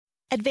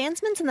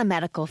Advancements in the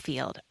medical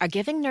field are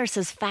giving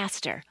nurses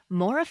faster,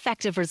 more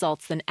effective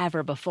results than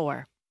ever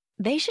before.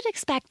 They should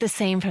expect the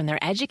same from their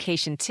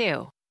education,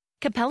 too.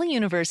 Capella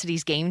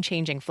University's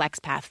game-changing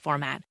FlexPath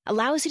format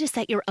allows you to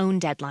set your own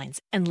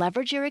deadlines and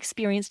leverage your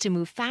experience to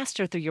move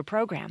faster through your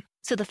program.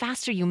 So the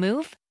faster you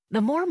move,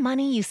 the more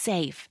money you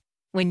save.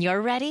 When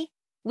you're ready,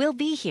 we'll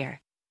be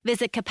here.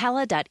 Visit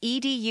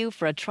capella.edu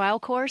for a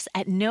trial course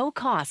at no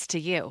cost to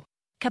you.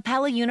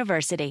 Capella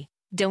University.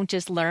 Don't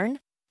just learn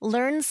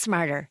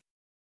smarter.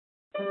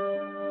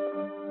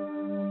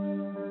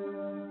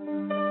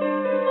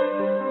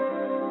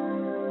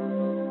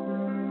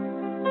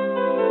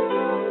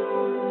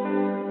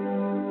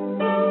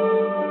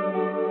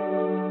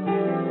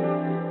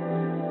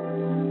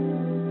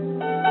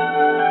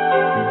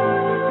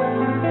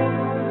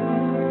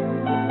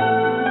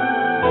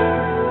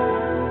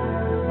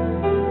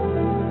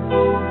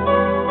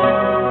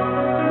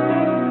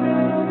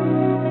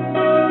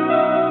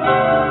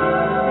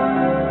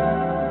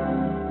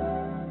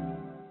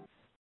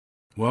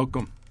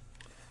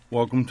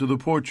 Welcome to the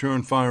Porch here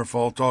on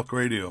Firefall Talk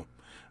Radio.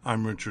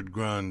 I'm Richard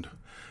Grund.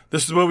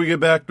 This is where we get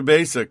back to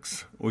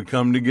basics. We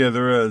come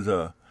together as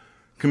a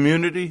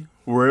community,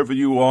 wherever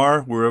you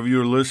are, wherever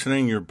you're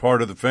listening, you're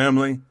part of the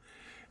family,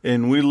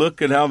 and we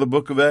look at how the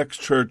Book of Acts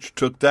Church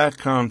took that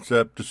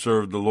concept to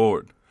serve the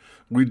Lord.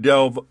 We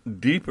delve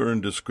deeper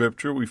into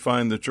Scripture. We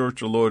find the church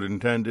the Lord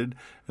intended,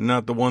 and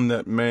not the one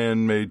that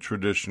man-made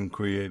tradition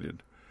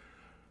created.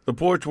 The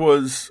Porch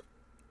was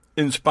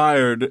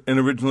inspired and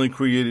originally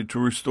created to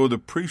restore the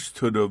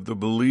priesthood of the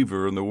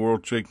believer and the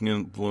world-shaking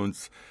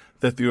influence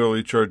that the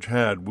early church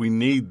had. We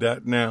need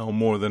that now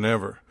more than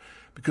ever.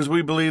 Because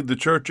we believe the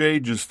church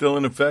age is still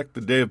in effect, the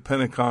day of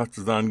Pentecost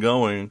is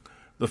ongoing,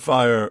 the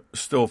fire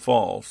still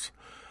falls.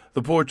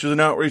 The Porch is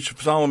an outreach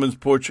of Solomon's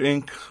Porch,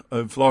 Inc.,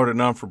 a Florida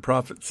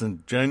non-for-profit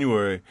since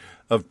January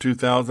of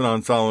 2000.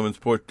 On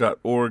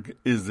solomonsporch.org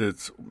is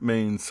its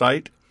main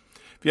site.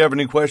 If you have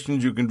any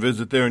questions, you can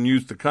visit there and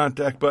use the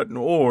contact button,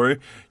 or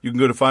you can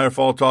go to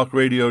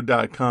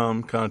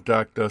firefalltalkradio.com,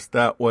 contact us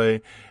that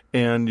way,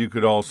 and you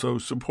could also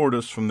support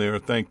us from there.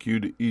 Thank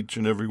you to each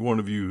and every one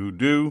of you who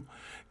do.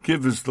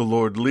 Give as the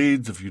Lord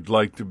leads. If you'd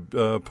like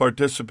to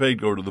participate,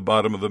 go to the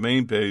bottom of the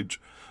main page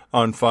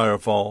on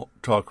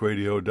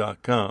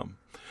firefalltalkradio.com.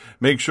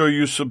 Make sure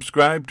you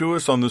subscribe to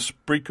us on the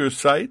Spreaker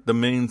site, the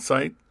main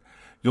site.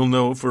 You'll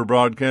know if we're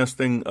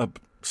broadcasting a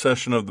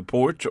session of the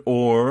Porch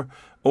or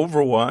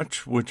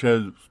Overwatch, which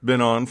has been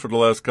on for the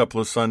last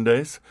couple of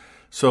Sundays.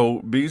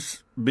 So be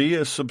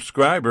a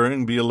subscriber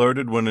and be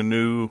alerted when a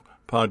new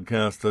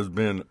podcast has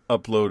been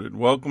uploaded.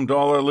 Welcome to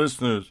all our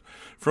listeners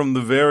from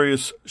the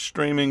various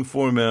streaming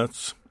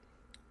formats.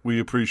 We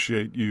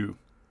appreciate you.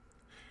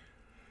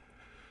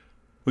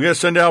 We got to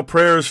send out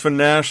prayers for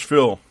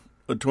Nashville.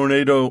 A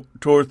tornado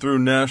tore through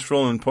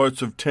Nashville and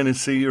parts of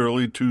Tennessee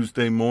early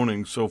Tuesday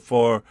morning. So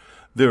far,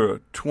 there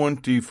are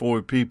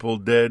 24 people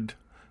dead,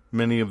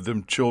 many of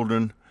them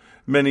children,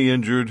 many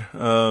injured,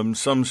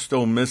 some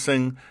still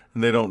missing,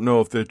 and they don't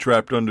know if they're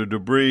trapped under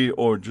debris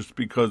or just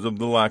because of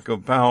the lack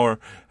of power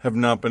have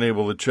not been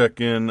able to check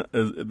in.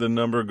 As the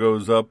number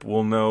goes up,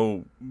 we'll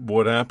know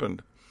what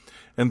happened.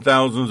 And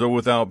thousands are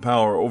without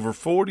power. Over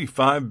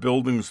 45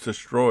 buildings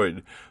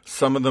destroyed,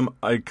 some of them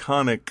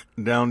iconic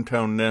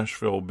downtown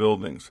Nashville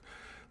buildings.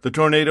 The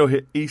tornado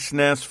hit East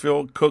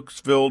Nashville,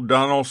 Cooksville,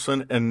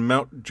 Donaldson, and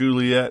Mount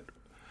Juliet,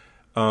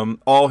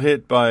 all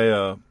hit by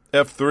a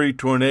F3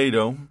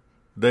 tornado.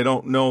 They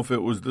don't know if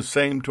it was the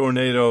same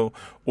tornado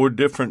or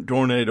different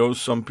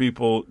tornadoes. Some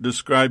people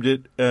described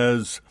it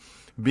as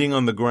being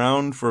on the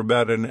ground for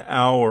about an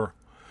hour.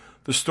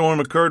 The storm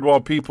occurred while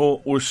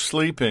people were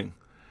sleeping.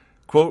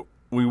 Quote,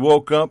 "We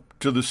woke up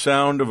to the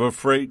sound of a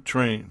freight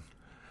train."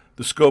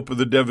 The scope of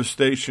the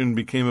devastation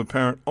became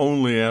apparent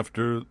only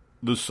after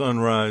the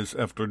sunrise,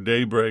 after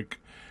daybreak,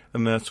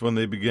 and that's when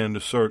they began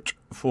to search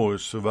for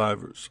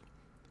survivors.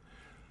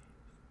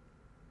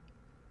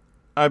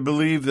 I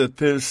believe that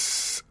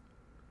this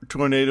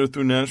tornado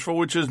through Nashville,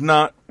 which is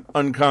not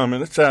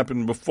uncommon, it's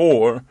happened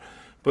before,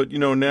 but,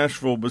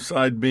 Nashville,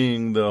 beside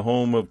being the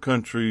home of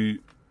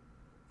country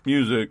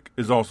music,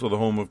 is also the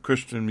home of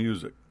Christian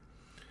music.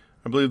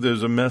 I believe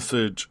there's a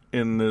message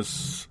in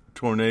this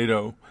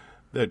tornado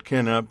that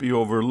cannot be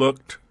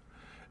overlooked.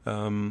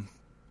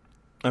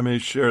 I may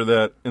share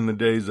that in the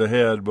days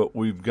ahead, but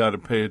we've got to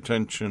pay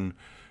attention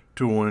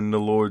to when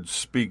the Lord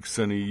speaks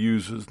and he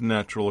uses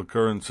natural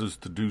occurrences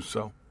to do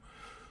so.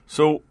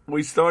 So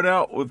we start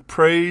out with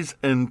praise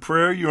and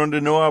prayer. You're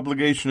under no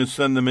obligation to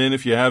send them in.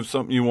 If you have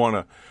something you want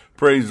to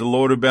praise the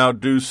Lord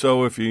about, do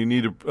so. If you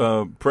need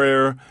a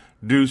prayer,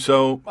 do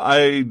so.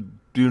 I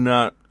do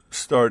not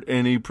start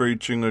any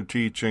preaching or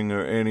teaching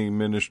or any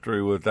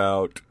ministry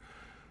without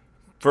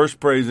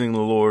first praising the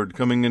Lord,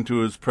 coming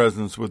into his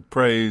presence with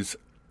praise,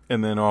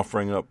 and then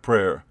offering up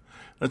prayer.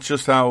 That's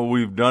just how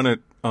we've done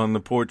it on the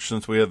Porch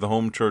since we had the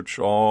home church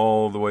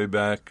all the way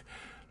back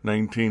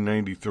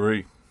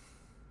 1993.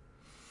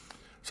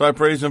 So I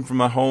praise him for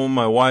my home,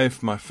 my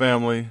wife, my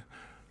family,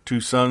 2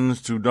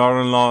 sons, 2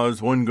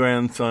 daughter-in-laws, 1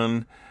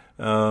 grandson,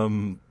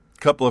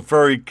 couple of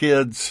furry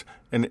kids,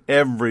 and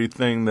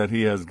everything that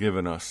he has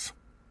given us.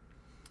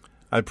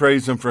 I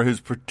praise him for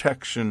his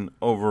protection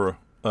over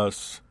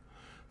us,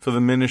 for the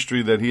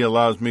ministry that he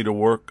allows me to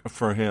work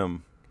for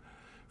him,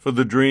 for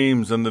the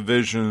dreams and the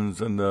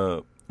visions and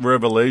the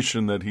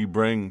revelation that he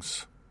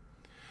brings.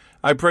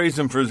 I praise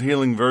him for his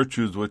healing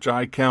virtues, which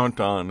I count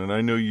on, and I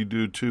know you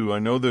do too. I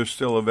know they're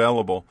still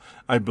available.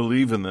 I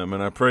believe in them,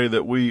 and I pray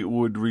that we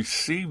would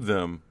receive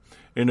them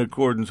in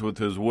accordance with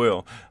his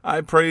will.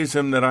 I praise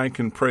him that I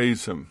can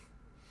praise him.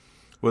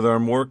 Whether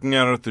I'm working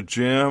out at the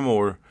gym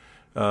or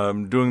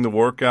doing the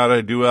workout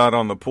I do out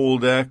on the pool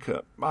deck,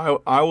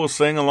 I will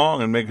sing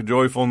along and make a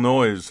joyful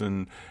noise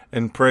and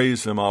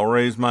praise him. I'll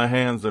raise my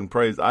hands and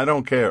praise. I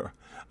don't care.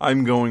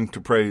 I'm going to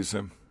praise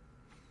him.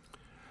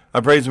 I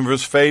praise him for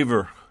his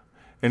favor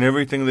and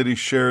everything that he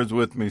shares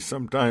with me.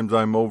 Sometimes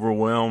I'm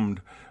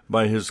overwhelmed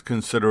by his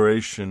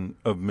consideration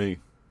of me.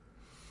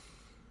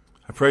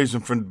 I praise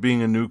him for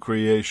being a new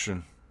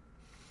creation.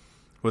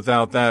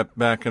 Without that,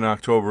 back in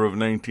October of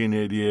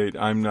 1988,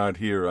 I'm not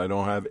here. I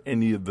don't have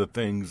any of the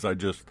things I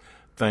just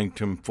thanked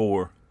him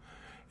for.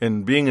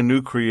 And being a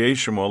new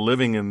creation while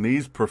living in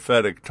these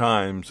prophetic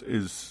times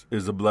is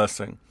a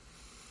blessing.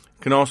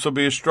 It can also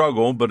be a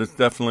struggle, but it's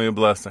definitely a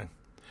blessing.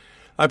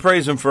 I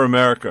praise him for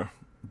America.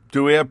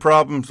 Do we have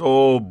problems?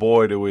 Oh,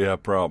 boy, do we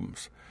have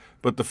problems.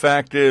 But the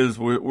fact is,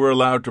 we're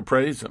allowed to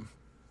praise him.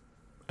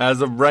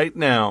 As of right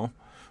now,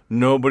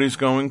 nobody's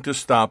going to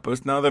stop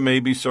us. Now, there may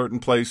be certain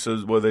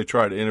places where they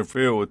try to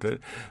interfere with it,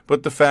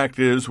 but the fact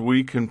is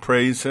we can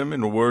praise him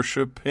and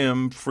worship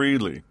him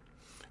freely.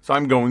 So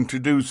I'm going to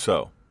do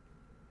so.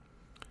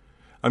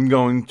 I'm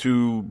going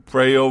to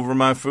pray over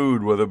my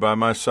food, whether by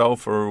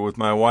myself or with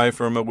my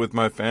wife or with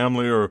my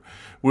family or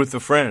with a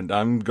friend.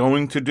 I'm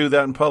going to do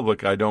that in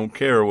public. I don't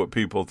care what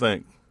people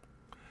think.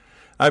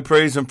 I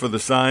praise him for the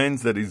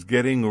signs that he's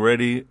getting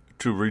ready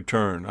to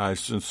return. I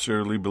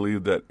sincerely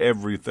believe that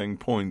everything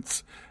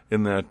points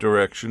in that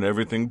direction.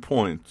 Everything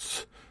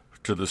points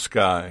to the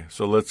sky.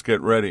 So let's get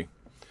ready.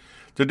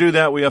 To do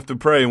that, we have to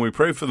pray, and we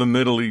pray for the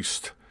Middle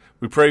East.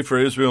 We pray for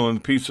Israel and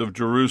the peace of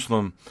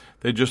Jerusalem.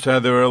 They just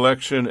had their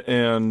election,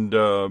 and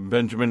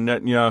Benjamin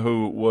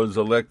Netanyahu was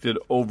elected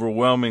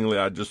overwhelmingly.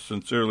 I just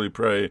sincerely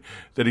pray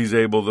that he's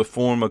able to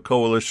form a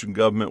coalition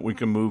government. We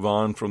can move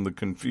on from the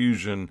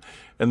confusion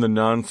and the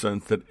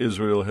nonsense that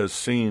Israel has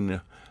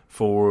seen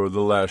for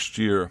the last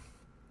year.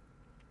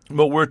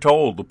 But we're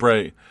told to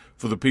pray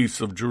for the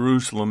peace of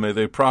Jerusalem. May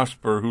they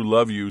prosper who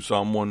love you,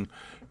 Psalm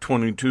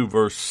 122,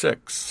 verse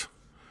 6.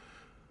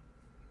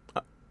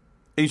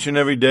 Each and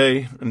every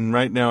day, and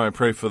right now I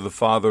pray for the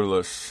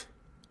fatherless,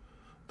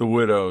 the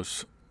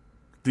widows,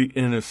 the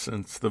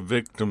innocents, the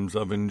victims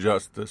of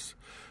injustice.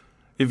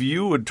 If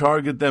you would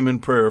target them in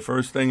prayer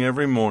first thing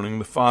every morning,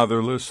 the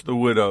fatherless, the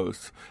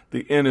widows,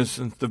 the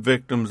innocents, the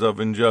victims of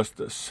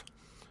injustice,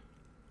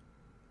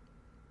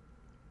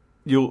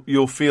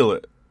 you'll feel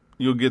it.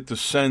 You'll get the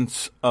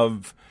sense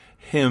of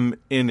him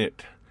in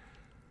it.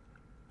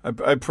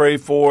 I pray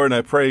for and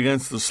I pray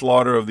against the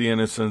slaughter of the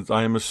innocents.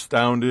 I am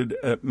astounded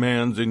at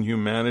man's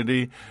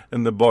inhumanity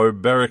and the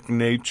barbaric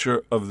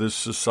nature of this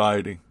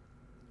society.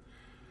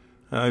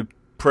 I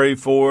pray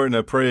for and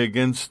I pray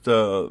against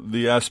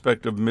the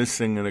aspect of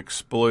missing and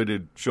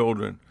exploited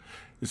children.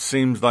 It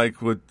seems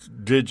like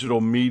with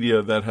digital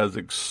media that has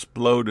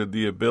exploded,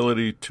 the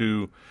ability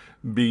to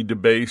be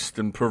debased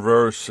and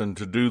perverse and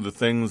to do the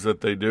things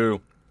that they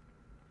do.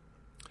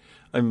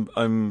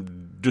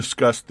 I'm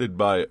disgusted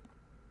by it.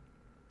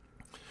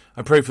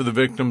 I pray for the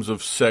victims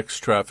of sex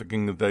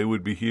trafficking that they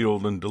would be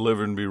healed and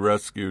delivered and be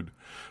rescued.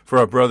 For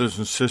our brothers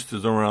and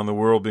sisters around the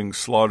world being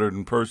slaughtered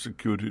and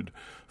persecuted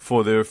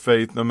for their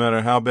faith. No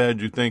matter how bad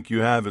you think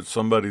you have it,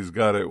 somebody's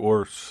got it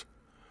worse.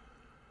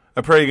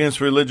 I pray against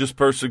religious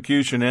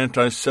persecution,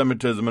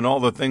 anti-Semitism, and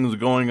all the things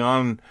going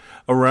on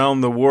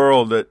around the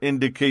world that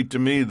indicate to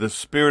me the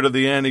spirit of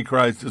the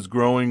Antichrist is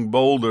growing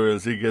bolder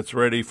as he gets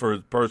ready for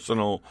his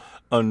personal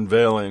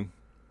unveiling.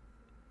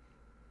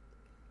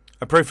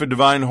 I pray for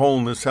divine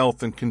wholeness,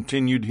 health, and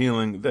continued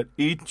healing, that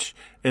each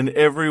and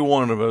every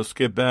one of us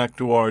get back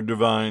to our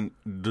divine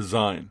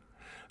design.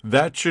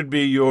 That should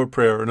be your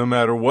prayer, no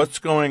matter what's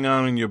going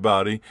on in your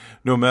body,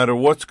 no matter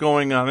what's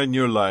going on in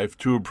your life,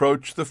 to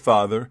approach the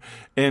Father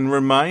and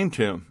remind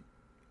him.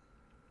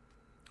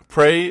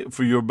 Pray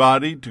for your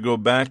body to go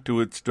back to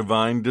its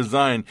divine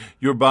design.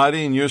 Your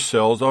body and your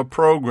cells are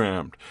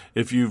programmed.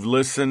 If you've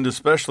listened,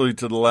 especially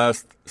to the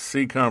last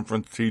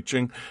C-Conference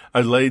teaching, I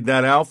laid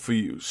that out for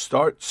you.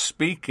 Start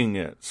speaking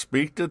it.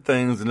 Speak to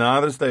things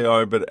not as they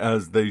are, but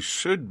as they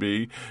should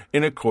be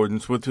in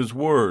accordance with his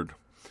word.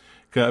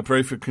 I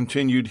pray for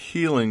continued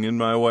healing in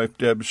my wife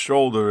Deb's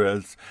shoulder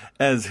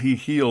as he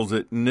heals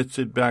it and knits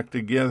it back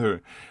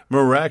together.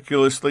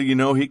 Miraculously,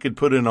 he could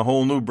put in a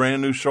whole new,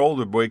 brand new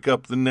shoulder, wake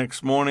up the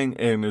next morning,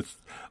 and it's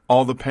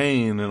all the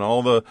pain and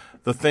all the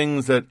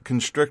things that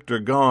constrict are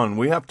gone.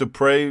 We have to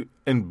pray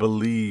and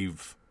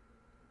believe.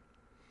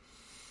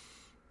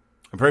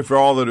 I pray for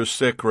all that are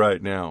sick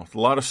right now. There's a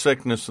lot of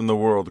sickness in the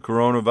world, the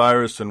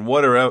coronavirus and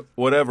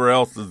whatever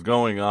else is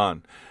going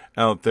on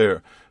out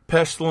there.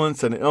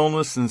 Pestilence and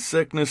illness and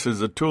sickness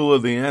is a tool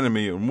of the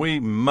enemy, and we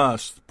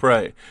must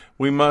pray.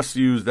 We must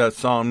use that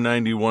Psalm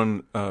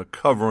 91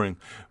 covering.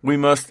 We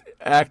must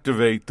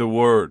activate the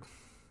Word.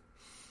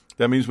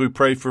 That means we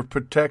pray for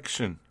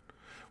protection.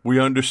 We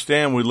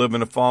understand we live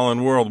in a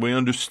fallen world. We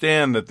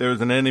understand that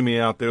there's an enemy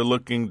out there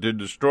looking to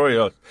destroy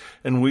us,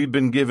 and we've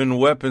been given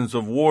weapons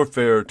of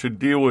warfare to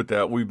deal with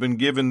that. We've been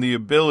given the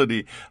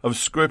ability of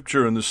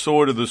Scripture and the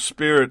sword of the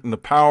Spirit and the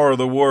power of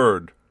the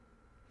Word.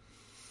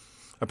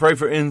 I pray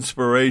for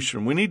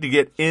inspiration. We need to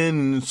get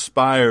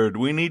inspired.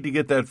 We need to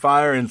get that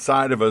fire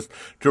inside of us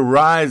to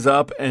rise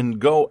up and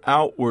go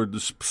outward.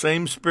 The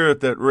same Spirit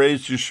that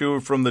raised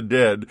Yeshua from the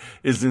dead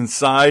is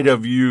inside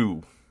of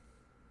you.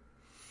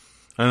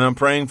 And I'm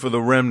praying for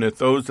the remnant,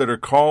 those that are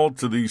called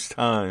to these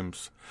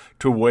times,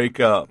 to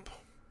wake up,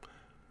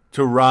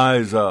 to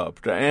rise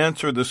up, to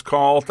answer this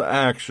call to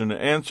action,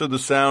 to answer the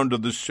sound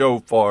of the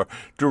shofar,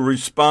 to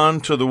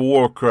respond to the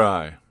war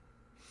cry.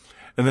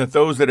 And that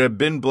those that have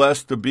been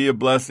blessed to be a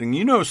blessing.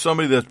 You know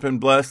somebody that's been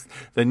blessed,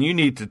 then you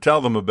need to tell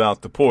them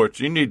about the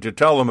porch. You need to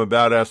tell them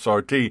about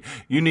SRT.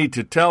 You need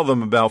to tell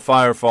them about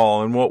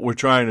Firefall and what we're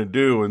trying to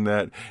do, and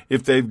that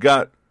if they've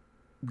got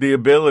the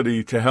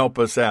ability to help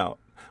us out.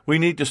 We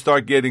need to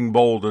start getting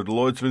bolder. The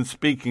Lord's been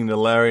speaking to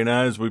Larry and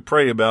I as we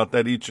pray about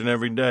that each and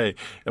every day.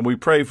 And we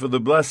pray for the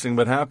blessing,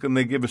 but how can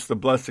they give us the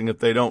blessing if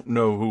they don't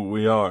know who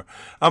we are?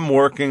 I'm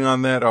working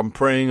on that. I'm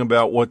praying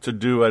about what to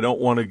do. I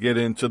don't want to get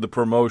into the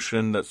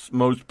promotion that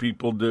most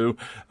people do.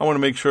 I want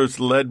to make sure it's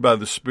led by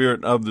the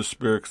Spirit of the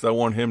Spirit, because I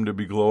want Him to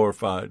be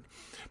glorified.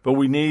 But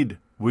we need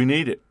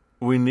it.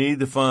 We need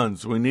the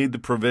funds. We need the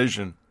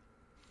provision.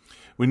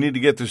 We need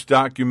to get this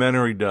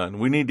documentary done.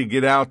 We need to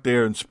get out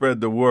there and spread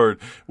the word.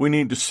 We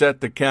need to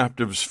set the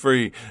captives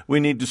free.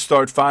 We need to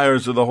start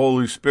fires of the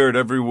Holy Spirit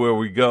everywhere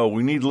we go.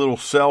 We need little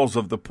cells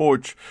of the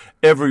porch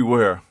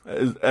everywhere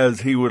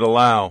as He would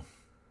allow.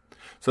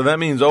 So that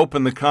means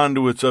open the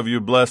conduits of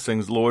your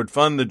blessings, Lord.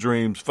 Fund the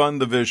dreams,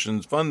 fund the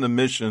visions, fund the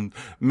mission.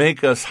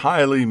 Make us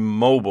highly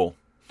mobile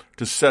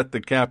to set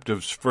the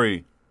captives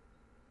free.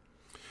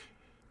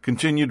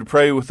 Continue to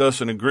pray with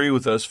us and agree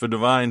with us for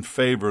divine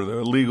favor. There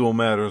are legal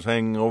matters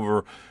hanging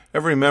over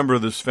every member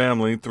of this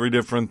family, 3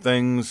 different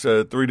things,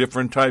 3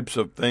 different types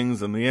of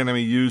things, and the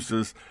enemy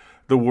uses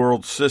the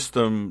world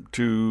system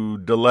to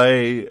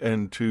delay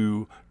and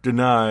to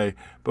deny.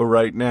 But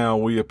right now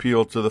we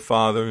appeal to the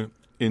Father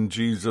in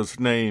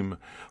Jesus' name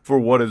for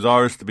what is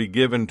ours to be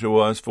given to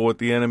us, for what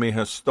the enemy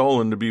has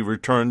stolen to be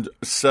returned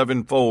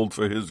 7-fold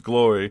for His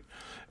glory.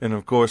 And,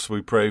 of course,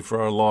 we pray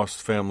for our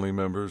lost family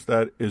members.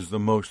 That is the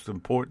most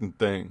important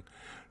thing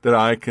that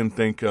I can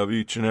think of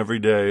each and every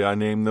day. I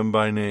name them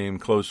by name,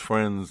 close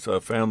friends,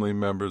 family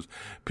members,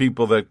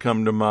 people that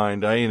come to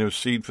mind. I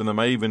intercede for them.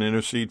 I even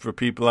intercede for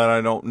people that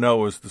I don't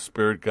know as the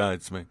Spirit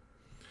guides me.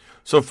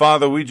 So,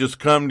 Father, we just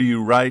come to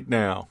you right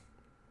now.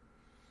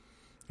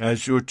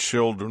 As your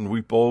children, we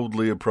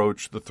boldly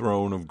approach the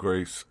throne of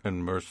grace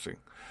and mercy,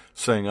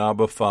 saying,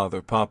 Abba,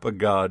 Father, Papa,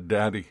 God,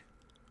 Daddy,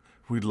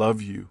 we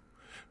love you.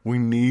 We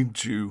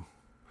need you.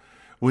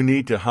 We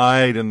need to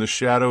hide in the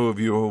shadow of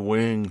your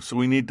wings.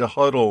 We need to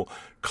huddle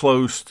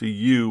close to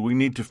you. We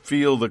need to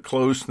feel the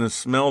closeness,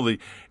 smell the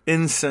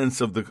incense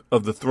of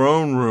the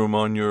throne room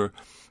on your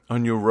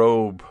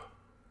robe.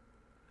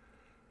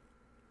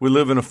 We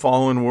live in a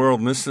fallen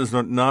world, and this is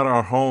not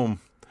our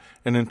home.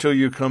 And until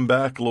you come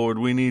back, Lord,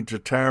 we need to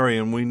tarry,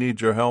 and we need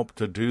your help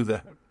to do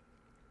that.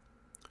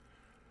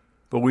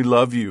 But we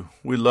love you.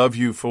 We love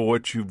you for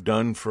what you've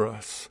done for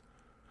us.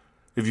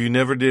 If you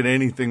never did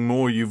anything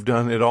more, you've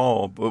done it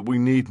all, but we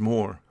need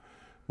more.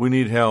 We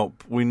need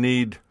help. We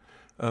need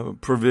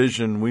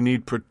provision. We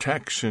need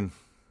protection.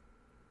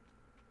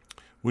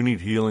 We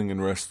need healing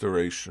and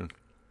restoration.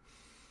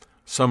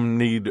 Some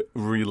need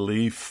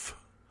relief,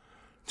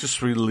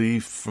 just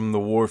relief from the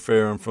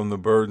warfare and from the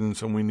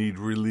burdens, and we need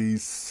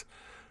release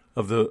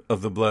of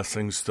the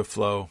blessings to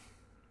flow.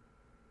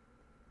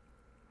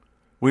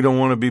 We don't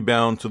want to be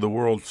bound to the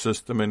world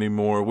system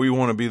anymore. We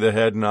want to be the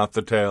head, not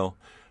the tail.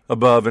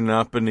 Above and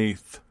not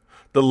beneath,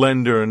 the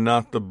lender and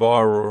not the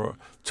borrower,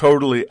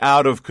 totally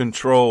out of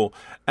control,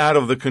 out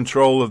of the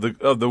control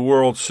of the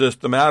world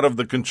system, out of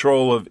the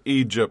control of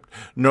Egypt,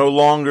 no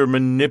longer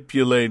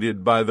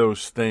manipulated by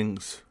those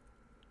things.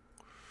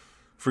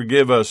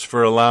 Forgive us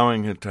for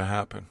allowing it to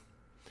happen.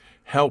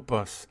 Help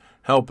us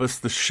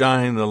to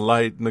shine the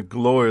light and the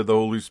glory of the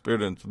Holy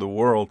Spirit into the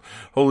world.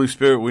 Holy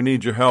Spirit, we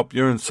need your help.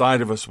 You're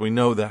inside of us. We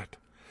know that.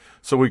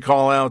 So we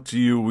call out to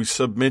you, we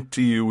submit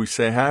to you, we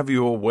say, have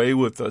your way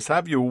with us.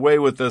 Have your way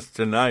with us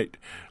tonight.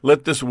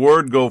 Let this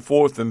word go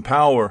forth in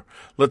power.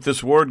 Let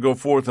this word go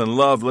forth in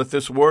love. Let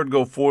this word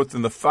go forth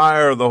in the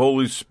fire of the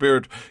Holy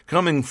Spirit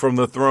coming from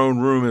the throne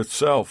room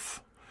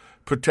itself.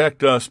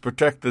 Protect us,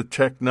 protect the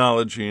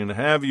technology, and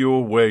have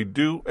your way.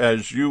 Do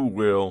as you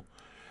will.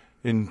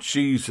 In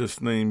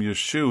Jesus' name,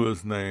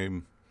 Yeshua's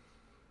name,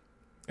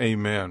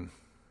 amen.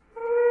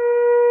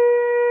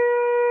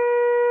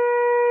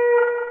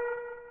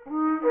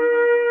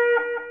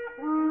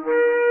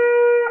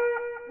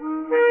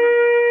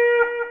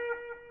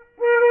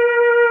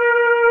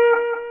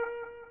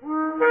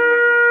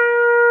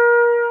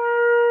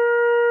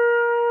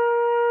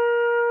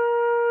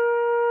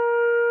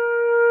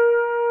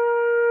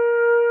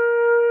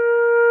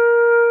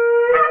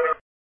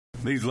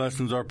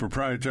 lessons are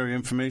proprietary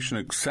information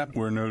except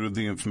where noted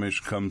the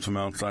information comes from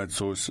outside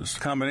sources.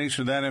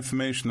 Combination of that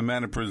information, the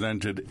matter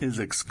presented is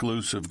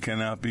exclusive,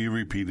 cannot be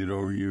repeated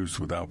or used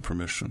without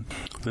permission.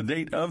 The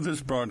date of this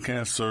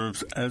broadcast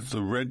serves as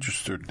the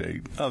registered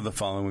date of the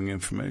following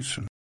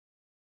information.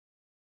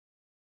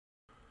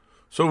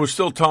 So we're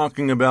still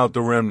talking about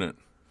the remnant.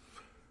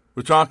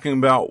 We're talking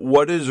about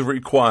what is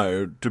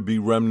required to be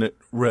remnant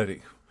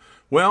ready.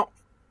 Well,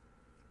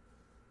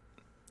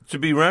 to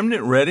be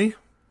remnant ready,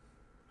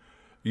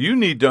 you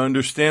need to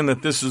understand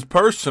that this is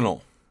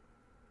personal.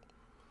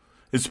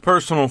 It's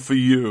personal for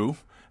you,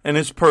 and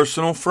it's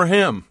personal for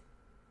him.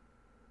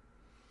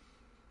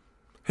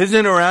 His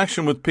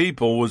interaction with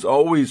people was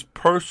always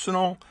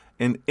personal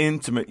and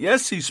intimate.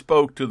 Yes, he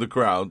spoke to the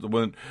crowd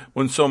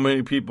when so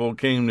many people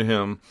came to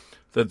him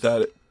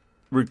that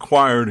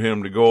required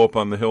him to go up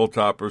on the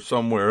hilltop or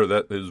somewhere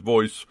that his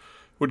voice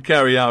would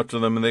carry out to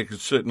them and they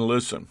could sit and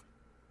listen.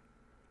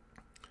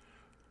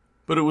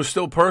 But it was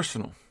still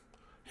personal.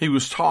 He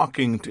was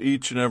talking to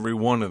each and every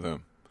one of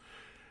them.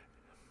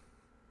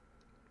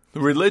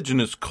 The religion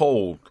is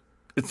cold.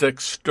 It's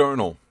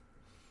external.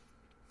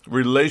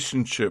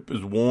 Relationship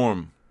is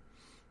warm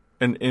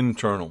and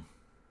internal.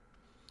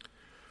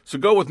 So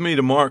go with me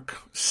to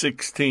Mark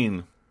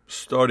 16,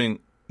 starting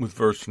with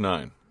verse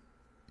 9.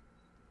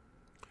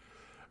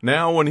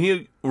 Now when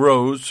he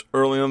rose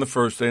early on the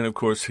first day, and of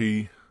course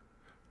he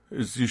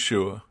is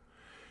Yeshua,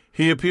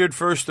 he appeared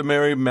first to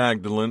Mary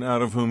Magdalene,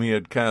 out of whom he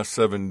had cast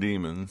 7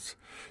 demons.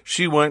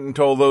 She went and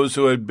told those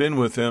who had been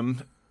with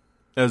him,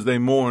 as they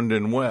mourned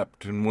and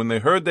wept. And when they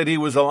heard that he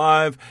was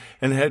alive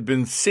and had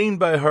been seen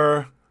by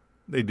her,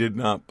 they did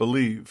not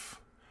believe.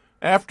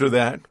 After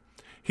that,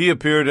 he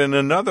appeared in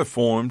another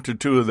form to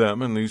 2 of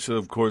them, and these,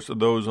 of course, are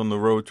those on the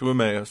road to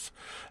Emmaus,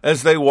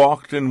 as they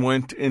walked and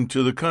went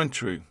into the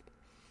country.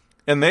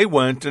 And they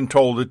went and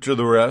told it to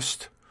the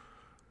rest,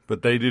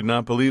 but they did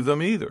not believe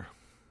them either.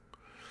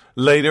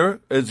 Later,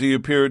 as he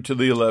appeared to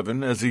the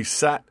 11, as he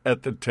sat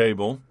at the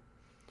table,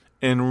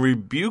 and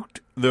rebuked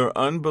their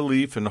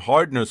unbelief and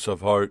hardness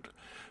of heart,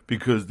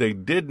 because they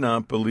did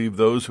not believe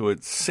those who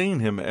had seen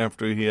him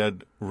after he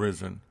had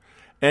risen.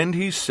 And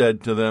he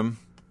said to them,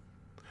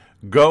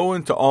 Go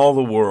into all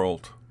the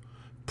world,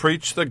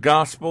 preach the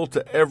gospel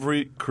to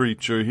every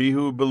creature. He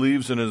who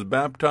believes and is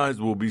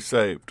baptized will be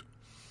saved.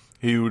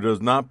 He who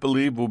does not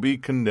believe will be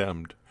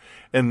condemned.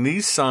 And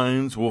these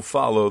signs will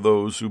follow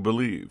those who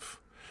believe.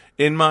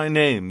 In my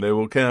name they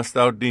will cast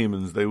out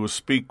demons, they will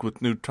speak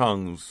with new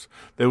tongues,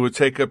 they will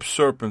take up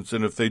serpents,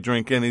 and if they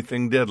drink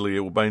anything deadly,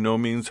 it will by no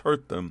means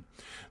hurt them.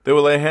 They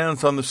will lay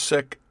hands on the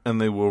sick, and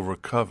they will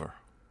recover.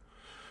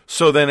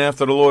 So then,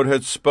 after the Lord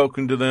had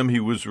spoken to them, he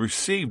was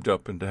received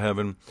up into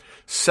heaven,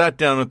 sat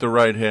down at the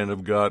right hand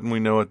of God, and we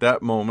know at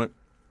that moment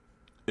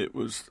it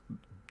was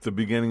the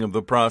beginning of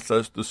the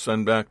process to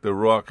send back the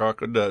Ruach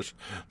HaKodesh,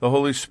 the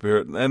Holy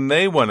Spirit, and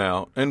they went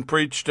out and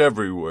preached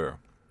everywhere,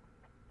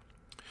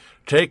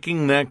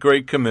 taking that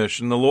great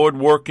commission, the Lord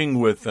working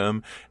with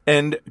them,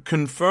 and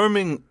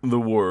confirming the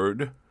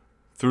word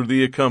through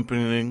the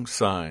accompanying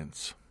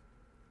signs.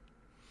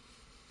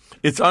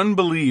 It's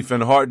unbelief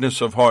and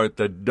hardness of heart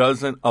that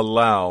doesn't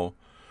allow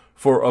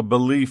for a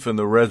belief in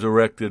the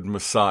resurrected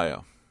Messiah.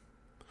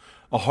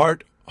 A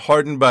heart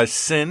hardened by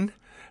sin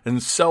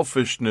and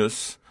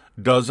selfishness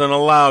doesn't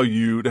allow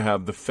you to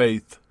have the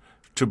faith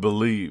to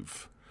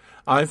believe.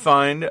 I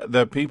find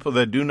that people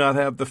that do not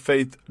have the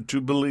faith to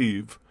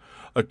believe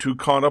are too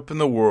caught up in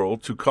the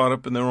world, too caught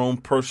up in their own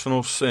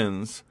personal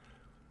sins,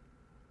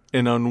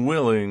 and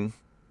unwilling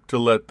to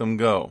let them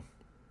go.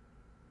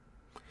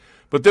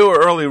 But there were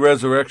early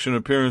resurrection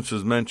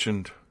appearances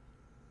mentioned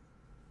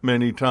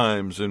many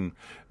times in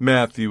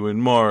Matthew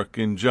and Mark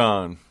and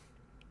John.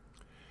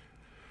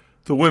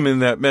 The women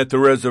that met the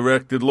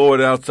resurrected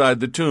Lord outside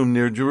the tomb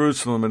near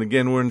Jerusalem, and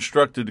again were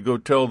instructed to go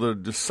tell the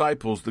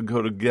disciples to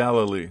go to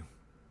Galilee.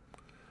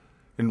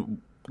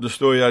 In the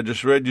story I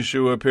just read,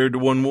 Yeshua appeared to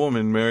one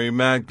woman, Mary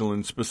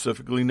Magdalene,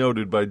 specifically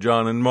noted by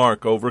John and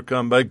Mark,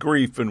 overcome by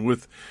grief and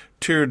with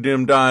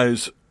tear-dimmed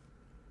eyes.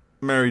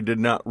 Mary did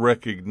not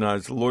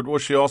recognize the Lord. Well,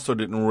 she also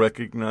didn't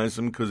recognize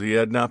him because he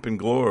had not been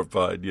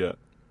glorified yet.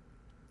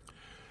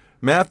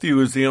 Matthew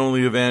is the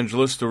only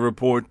evangelist to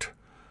report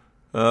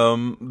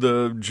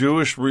the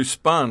Jewish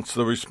response,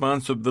 the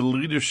response of the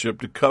leadership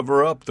to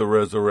cover up the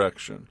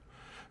resurrection.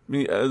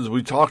 As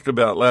we talked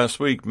about last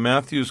week,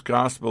 Matthew's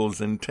gospel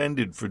is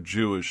intended for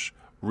Jewish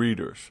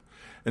readers.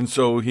 And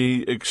so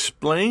he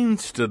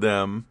explains to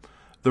them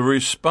the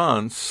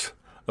response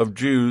of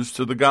Jews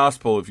to the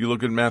gospel. If you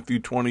look at Matthew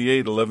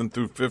 28, 11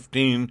 through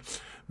 15,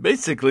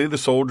 basically the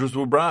soldiers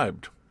were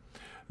bribed.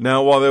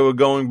 Now while they were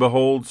going,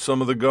 behold,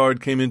 some of the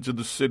guard came into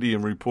the city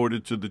and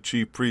reported to the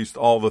chief priest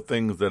all the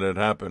things that had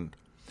happened.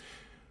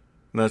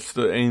 And that's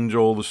the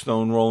angel, the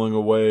stone rolling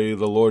away,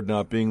 the Lord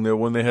not being there.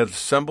 When they had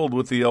assembled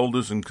with the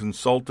elders and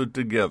consulted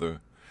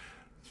together,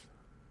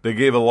 they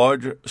gave a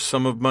large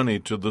sum of money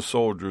to the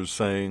soldiers,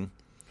 saying,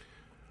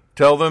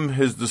 Tell them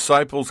his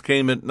disciples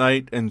came at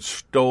night and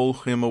stole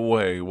him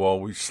away while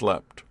we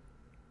slept.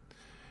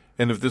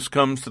 And if this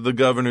comes to the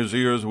governor's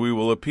ears, we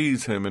will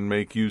appease him and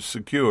make you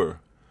secure.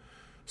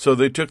 So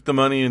they took the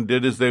money and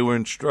did as they were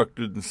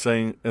instructed,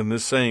 and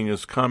this saying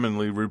is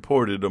commonly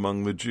reported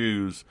among the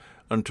Jews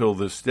until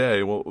this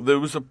day. Well, there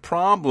was a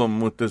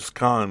problem with this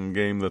con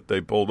game that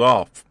they pulled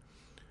off.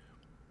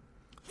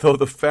 Though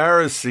the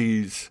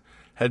Pharisees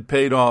had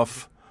paid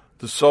off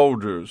the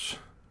soldiers,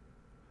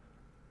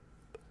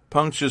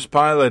 Pontius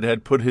Pilate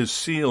had put his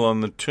seal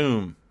on the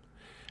tomb.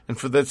 And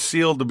for that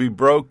seal to be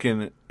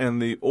broken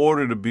and the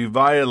order to be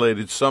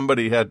violated,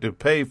 somebody had to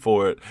pay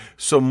for it.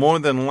 So more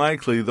than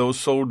likely, those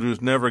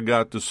soldiers never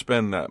got to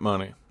spend that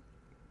money.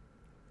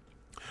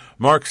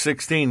 Mark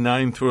 16,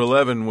 9 through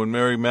 11, when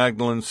Mary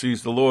Magdalene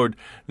sees the Lord.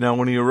 Now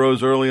when he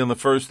arose early on the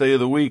first day of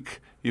the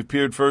week, he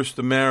appeared first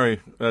to Mary,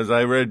 as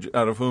I read,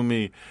 out of whom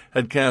he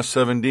had cast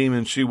 7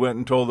 demons. She went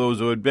and told those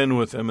who had been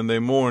with him, and they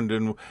mourned,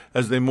 and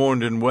as they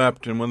mourned and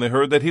wept. And when they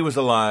heard that he was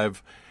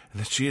alive,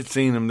 and that she had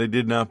seen him, they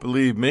did not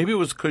believe. Maybe it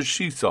was because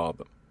she saw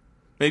them.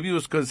 Maybe it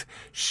was because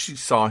she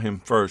saw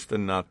him first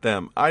and not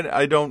them.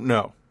 I don't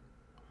know.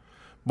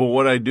 But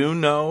what I do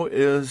know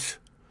is,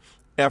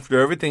 after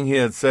everything he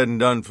had said and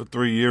done for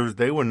 3 years,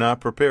 they were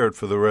not prepared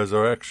for the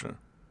resurrection.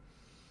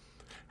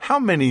 How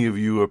many of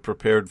you are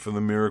prepared for the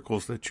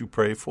miracles that you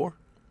pray for?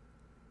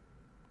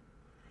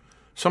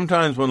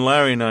 Sometimes when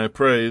Larry and I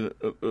pray,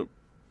 the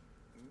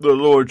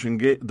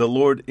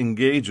Lord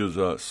engages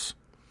us.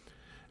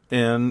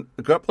 And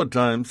a couple of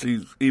times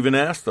he's even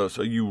asked us,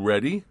 are you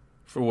ready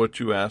for what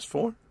you asked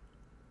for?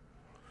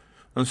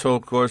 And so,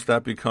 of course,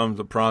 that becomes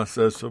a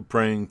process of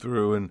praying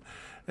through.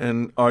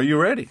 And are you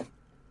ready?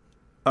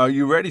 Are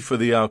you ready for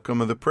the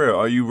outcome of the prayer?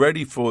 Are you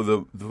ready for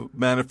the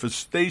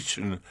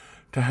manifestation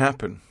to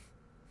happen?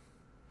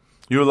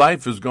 Your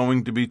life is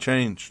going to be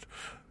changed.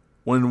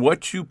 When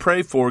what you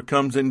pray for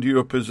comes into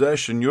your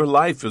possession, your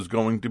life is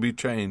going to be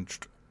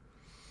changed.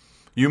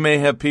 You may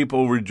have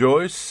people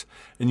rejoice,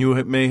 and you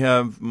may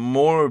have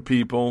more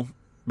people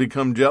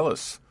become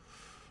jealous.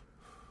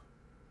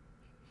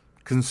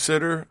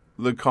 Consider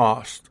the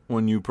cost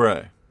when you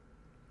pray.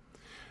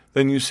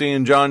 Then you see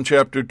in John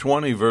chapter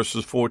 20,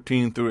 verses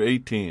 14 through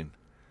 18,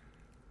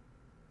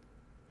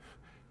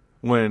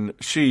 when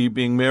she,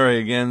 being Mary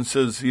again,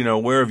 says,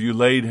 where have you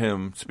laid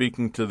him?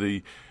 Speaking to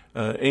the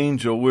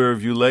angel, where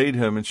have you laid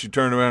him? And she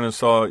turned around and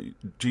saw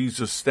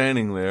Jesus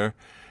standing there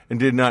and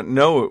did not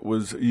know it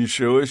was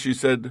Yeshua. She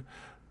said,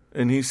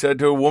 and he said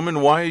to her,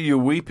 woman, why are you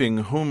weeping?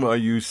 Whom are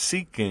you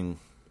seeking?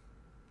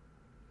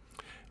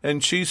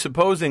 And she,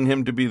 supposing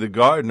him to be the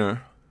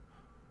gardener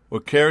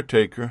or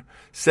caretaker,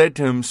 said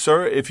to him,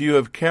 sir, if you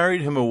have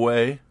carried him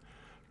away,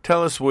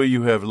 tell us where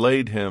you have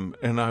laid him,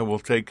 and I will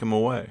take him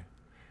away.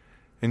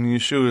 And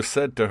Yeshua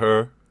said to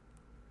her,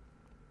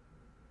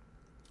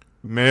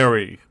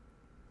 Mary.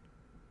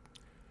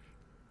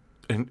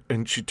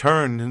 And she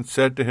turned and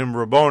said to him,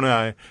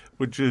 Rabboni,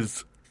 which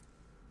is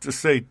to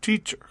say,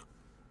 teacher.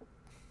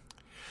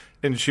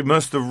 And she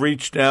must have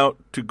reached out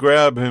to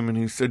grab him, and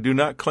he said, do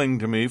not cling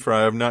to me, for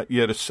I have not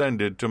yet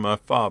ascended to my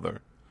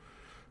Father.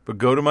 But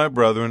go to my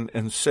brethren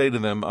and say to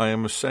them, I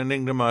am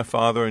ascending to my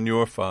Father and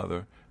your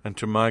Father, and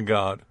to my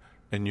God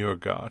and your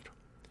God.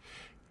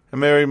 And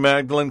Mary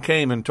Magdalene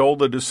came and told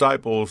the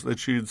disciples that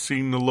she had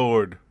seen the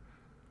Lord,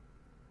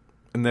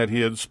 and that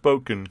he had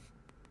spoken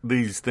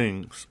these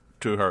things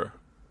to her.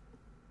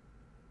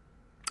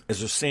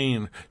 As a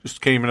scene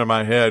just came into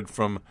my head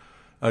from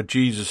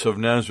Jesus of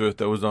Nazareth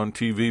that was on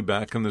TV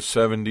back in the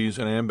 70s,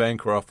 and Anne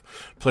Bancroft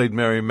played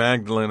Mary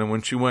Magdalene, and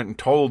when she went and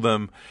told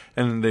them,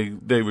 and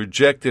they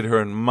rejected her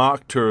and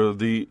mocked her,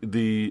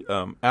 the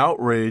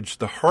outrage,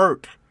 the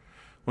hurt,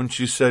 when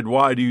she said,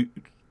 why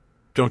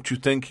don't you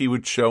think he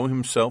would show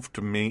himself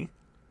to me?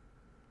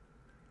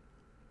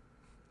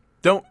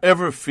 Don't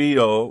ever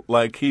feel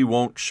like he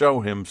won't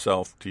show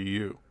himself to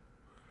you.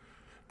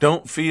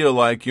 Don't feel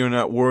like you're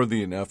not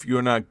worthy enough,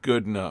 you're not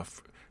good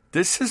enough.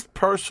 This is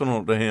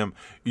personal to him.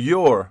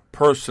 You're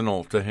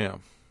personal to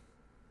him.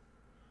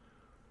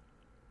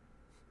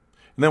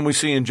 And then we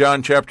see in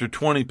John chapter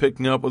 20,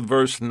 picking up with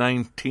verse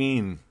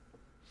 19.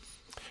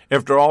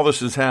 After all this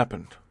has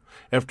happened,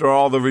 after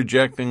all the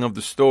rejecting of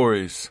the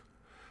stories,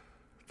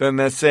 then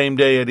that same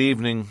day at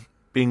evening,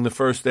 being the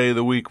first day of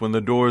the week, when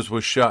the doors were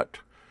shut,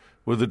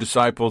 where the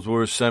disciples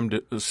were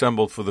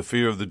assembled for the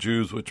fear of the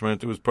Jews, which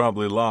meant it was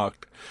probably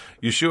locked,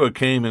 Yeshua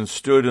came and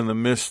stood in the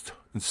midst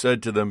and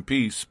said to them,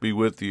 peace be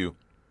with you.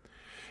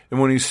 And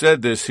when he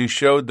said this, he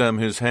showed them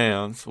his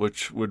hands,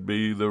 which would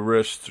be the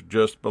wrist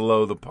just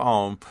below the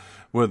palm,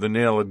 where the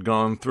nail had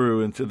gone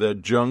through into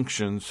that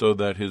junction so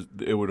that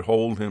it would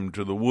hold him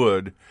to the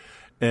wood,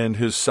 and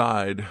his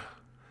side.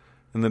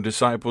 And the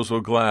disciples were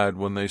glad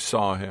when they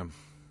saw him.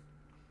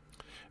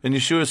 And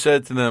Yeshua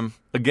said to them,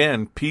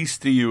 again, peace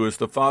to you, as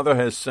the Father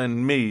has sent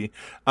me,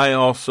 I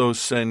also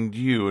send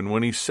you. And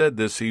when he said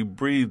this, he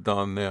breathed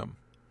on them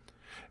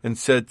and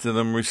said to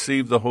them,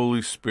 receive the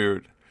Holy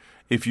Spirit.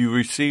 If you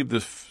receive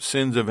the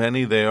sins of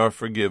any, they are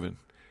forgiven.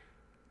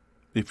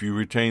 If you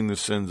retain the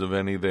sins of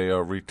any, they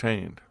are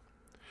retained.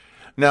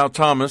 Now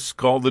Thomas,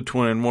 called the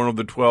twin, one of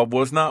the 12,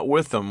 was not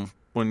with them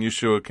when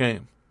Yeshua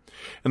came.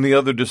 And the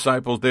other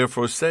disciples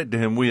therefore said to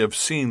him, We have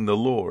seen the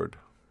Lord.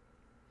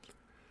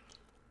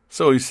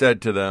 So he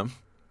said to them,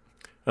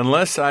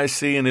 Unless I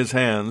see in his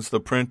hands the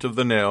print of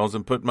the nails,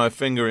 and put my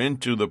finger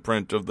into the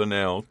print of the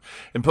nails,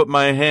 and put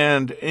my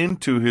hand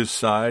into his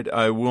side,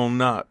 I will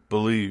not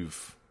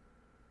believe.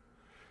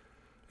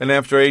 And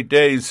after 8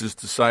 days his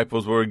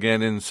disciples were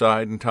again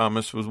inside, and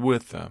Thomas was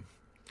with them.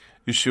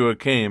 Yeshua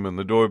came, and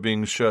the door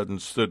being shut, and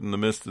stood in the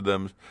midst of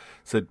them,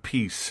 said,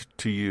 Peace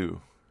to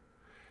you.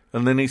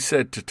 And then he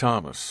said to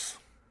Thomas,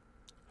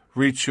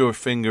 Reach your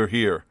finger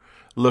here,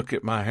 look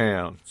at my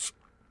hands.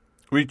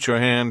 Reach your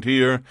hand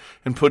here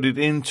and put it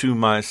into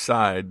my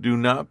side. Do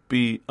not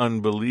be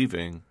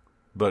unbelieving,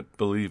 but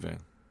believing.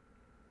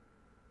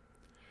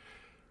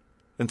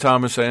 And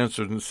Thomas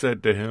answered and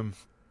said to him,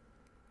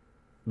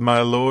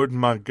 My Lord,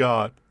 my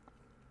God.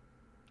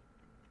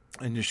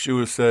 And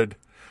Yeshua said,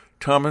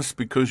 Thomas,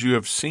 because you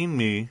have seen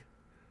me,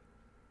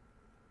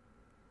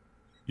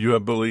 you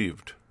have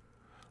believed.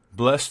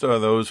 Blessed are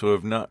those who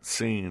have not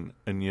seen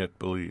and yet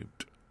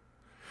believed.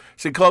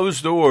 See,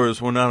 closed doors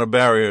were not a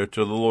barrier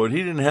to the Lord. He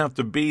didn't have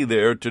to be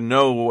there to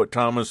know what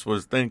Thomas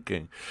was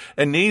thinking.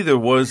 And neither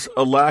was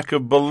a lack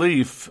of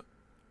belief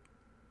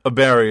a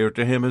barrier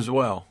to him as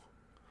well.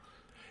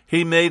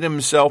 He made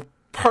himself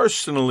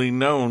personally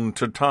known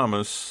to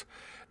Thomas,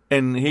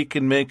 and he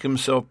can make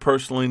himself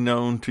personally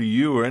known to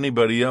you or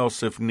anybody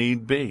else if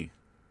need be.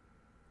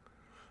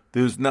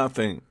 There's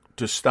nothing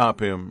to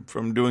stop him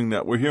from doing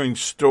that. We're hearing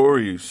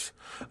stories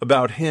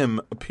about him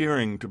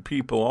appearing to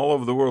people all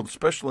over the world,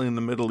 especially in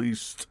the Middle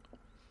East,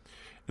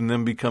 and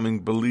them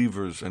becoming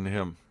believers in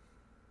him.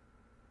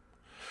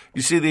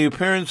 You see, the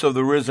appearance of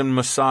the risen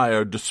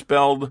Messiah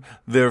dispelled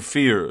their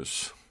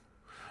fears.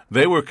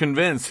 They were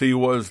convinced he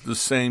was the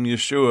same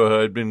Yeshua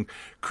who had been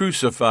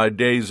crucified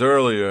days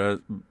earlier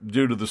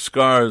due to the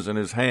scars in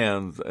his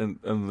hands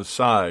and the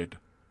side.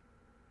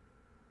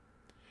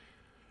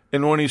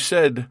 And when he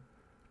said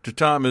to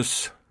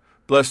Thomas,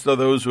 Blessed are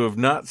those who have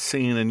not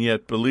seen and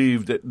yet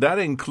believed, that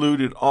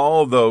included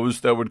all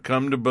those that would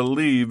come to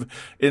believe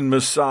in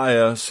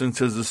Messiah since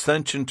his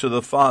ascension to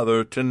the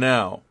Father to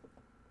now.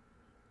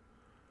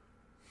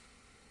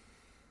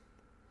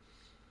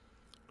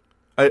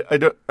 I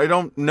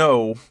don't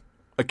know,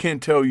 I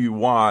can't tell you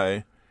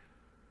why.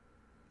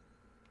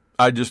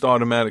 I just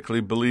automatically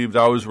believed.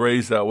 I was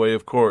raised that way,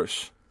 of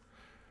course.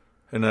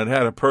 And I'd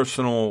had a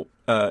personal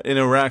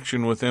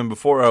interaction with him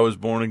before I was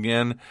born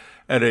again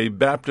at a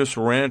Baptist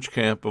ranch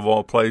camp of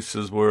all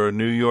places where a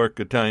New York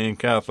Italian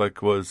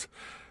Catholic was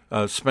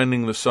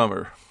spending the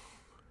summer.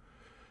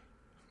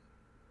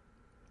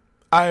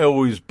 I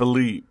always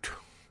believed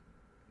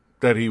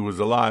that he was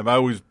alive. I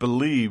always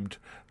believed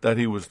that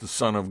he was the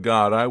Son of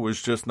God. I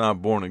was just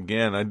not born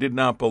again. I did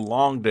not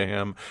belong to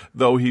him,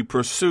 though he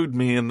pursued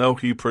me and though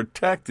he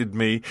protected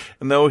me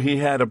and though he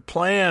had a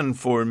plan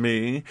for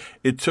me.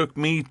 It took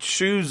me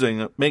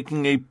choosing,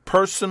 making a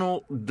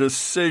personal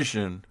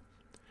decision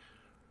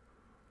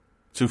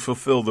to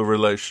fulfill the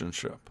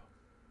relationship.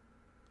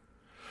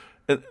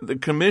 The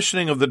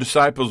commissioning of the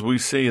disciples we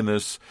see in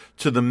this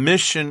to the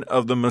mission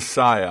of the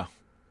Messiah,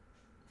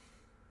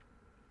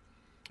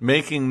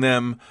 making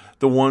them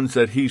the ones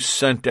that he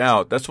sent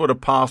out. That's what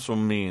apostle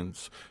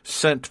means,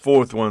 sent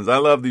forth ones. I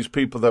love these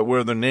people that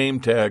wear their name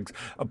tags,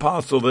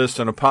 apostle this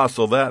and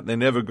apostle that, and they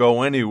never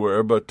go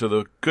anywhere but to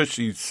the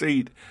cushy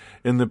seat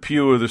in the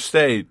pew or the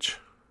stage.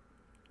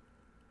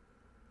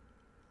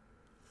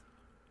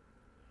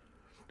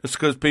 Just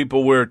because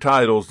people wear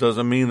titles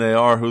doesn't mean they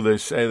are who they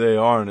say they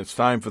are, and it's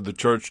time for the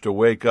church to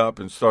wake up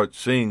and start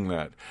seeing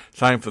that. It's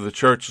time for the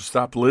church to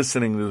stop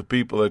listening to the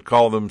people that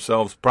call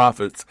themselves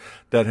prophets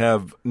that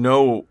have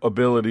no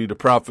ability to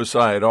prophesy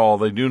at all.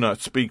 They do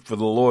not speak for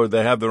the Lord.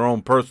 They have their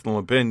own personal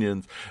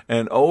opinions.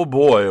 And oh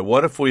boy,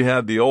 what if we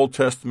had the Old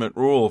Testament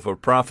rule, if a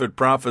prophet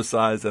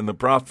prophesies and the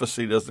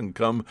prophecy doesn't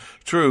come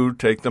true,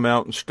 take them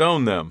out and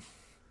stone them.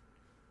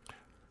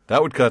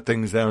 That would cut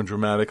things down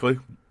dramatically.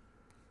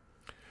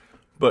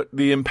 But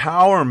the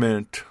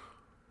empowerment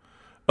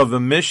of the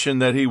mission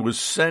that he was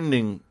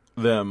sending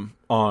them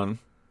on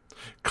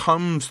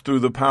comes through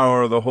the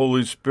power of the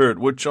Holy Spirit,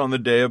 which on the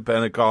day of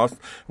Pentecost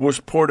was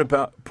poured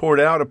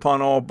out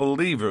upon all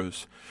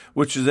believers,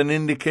 which is an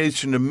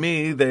indication to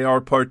me they are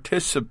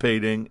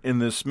participating in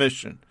this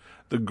mission,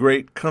 the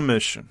Great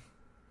Commission.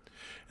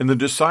 And the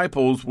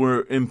disciples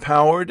were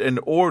empowered and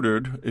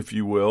ordered, if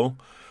you will,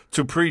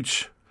 to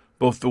preach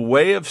both the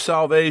way of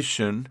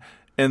salvation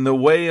and the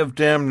way of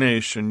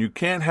damnation. You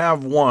can't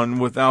have one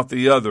without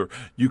the other.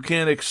 You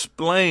can't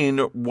explain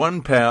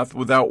one path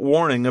without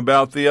warning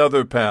about the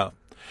other path.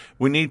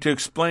 We need to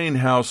explain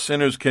how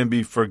sinners can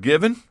be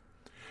forgiven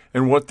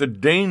and what the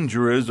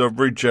danger is of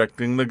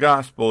rejecting the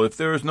gospel. If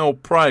there is no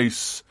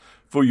price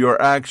for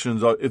your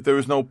actions, if there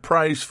is no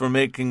price for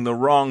making the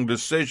wrong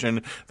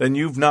decision, then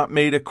you've not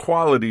made a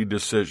quality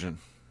decision.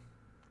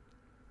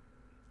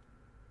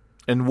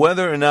 And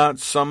whether or not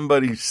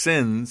somebody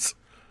sins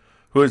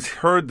who has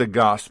heard the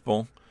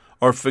gospel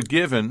are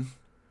forgiven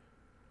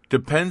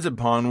depends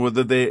upon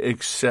whether they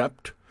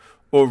accept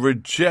or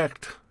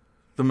reject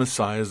the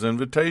Messiah's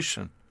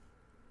invitation.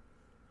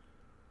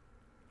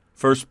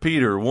 1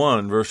 Peter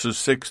 1, verses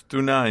 6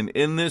 through 9.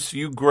 In this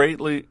you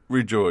greatly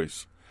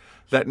rejoice,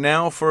 that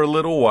now for a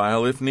little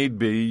while, if need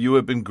be, you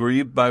have been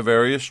grieved by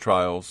various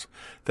trials,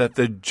 that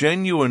the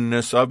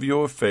genuineness of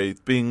your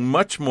faith, being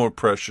much more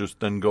precious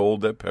than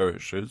gold that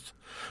perishes,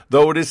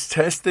 though it is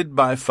tested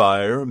by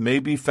fire, may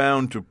be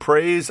found to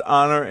praise,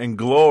 honor, and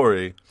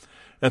glory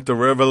at the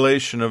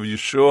revelation of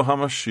Yeshua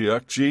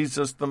HaMashiach,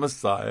 Jesus the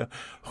Messiah,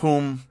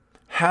 whom,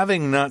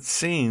 having not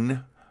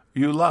seen,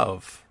 you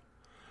love.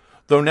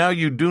 Though now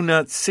you do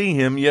not see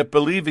him, yet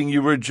believing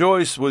you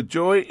rejoice with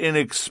joy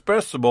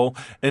inexpressible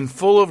and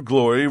full of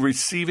glory,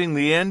 receiving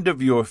the end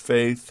of your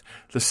faith,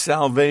 the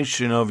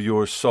salvation of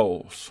your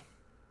souls.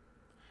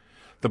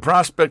 The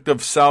prospect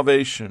of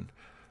salvation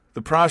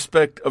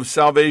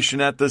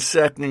at the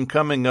second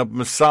coming of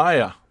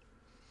Messiah.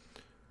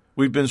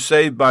 We've been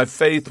saved by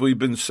faith, we've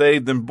been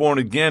saved and born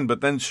again,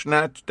 but then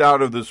snatched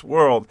out of this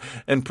world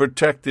and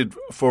protected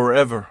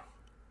forever.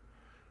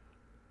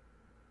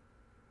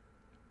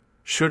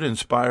 Should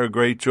inspire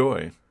great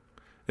joy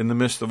in the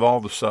midst of all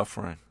the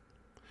suffering.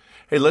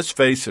 Hey, let's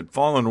face it,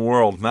 fallen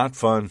world, not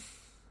fun.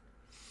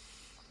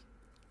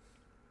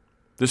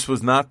 This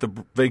was not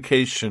the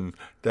vacation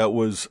that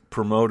was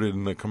promoted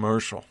in the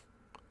commercial.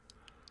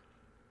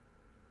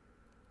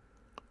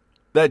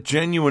 That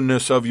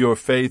genuineness of your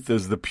faith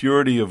is the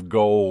purity of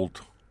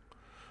gold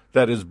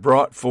that is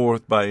brought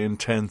forth by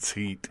intense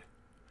heat.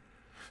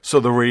 So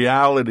the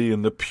reality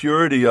and the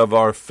purity of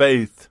our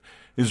faith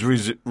is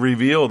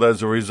revealed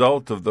as a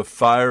result of the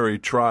fiery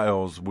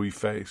trials we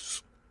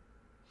face.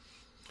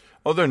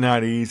 Oh, they're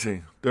not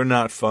easy. They're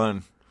not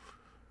fun.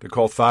 They're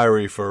called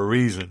fiery for a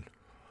reason.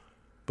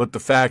 But the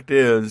fact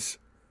is,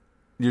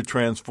 you're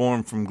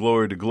transformed from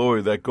glory to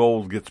glory. That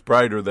gold gets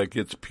brighter, that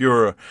gets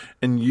purer,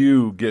 and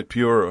you get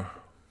purer.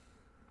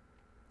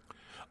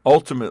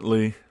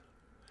 Ultimately,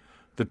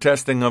 the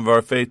testing of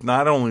our faith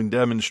not only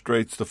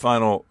demonstrates the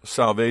final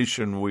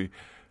salvation we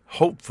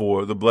hope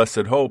for, the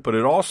blessed hope, but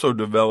it also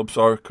develops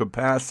our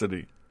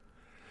capacity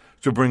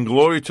to bring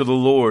glory to the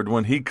Lord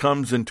when he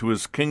comes into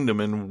his kingdom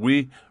and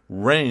we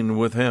reign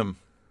with him.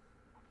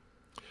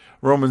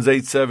 Romans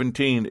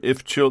 8:17,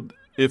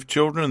 if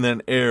children,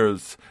 then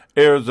heirs,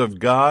 heirs of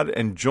God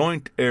and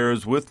joint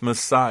heirs with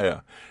Messiah,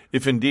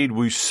 if indeed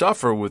we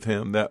suffer with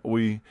him, that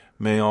we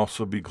may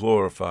also be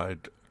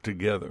glorified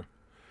together.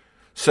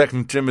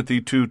 2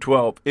 Timothy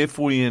 2:12, if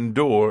we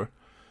endure,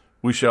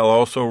 we shall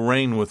also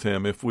reign with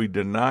him. If we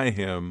deny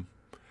him,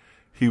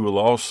 he will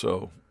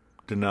also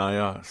deny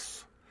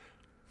us.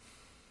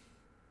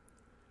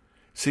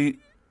 See,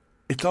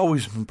 it's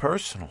always been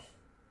personal.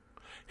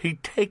 He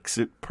takes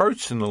it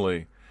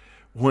personally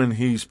when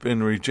he's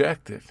been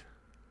rejected.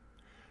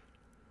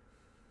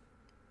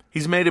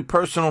 He's made it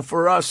personal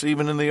for us,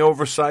 even in the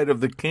oversight of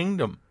the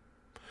kingdom.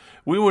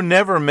 We were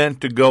never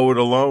meant to go it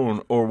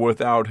alone or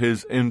without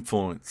his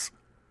influence.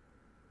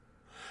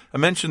 I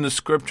mentioned the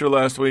scripture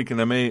last week,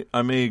 and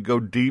I may go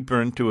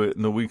deeper into it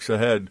in the weeks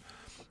ahead.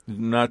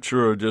 Not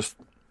sure, just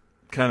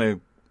kind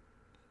of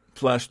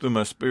flashed through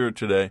my spirit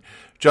today.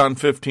 John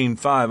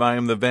 15:5, I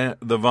am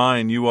the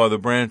vine, you are the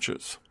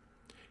branches.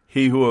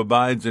 He who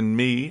abides in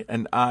me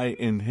and I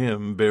in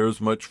him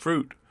bears much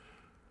fruit.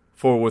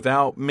 For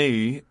without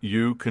me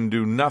you can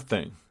do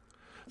nothing.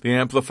 The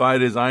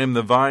Amplified is, I am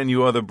the vine,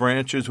 you are the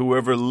branches,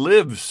 whoever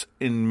lives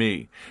in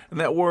me. And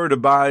that word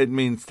abide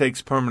means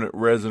takes permanent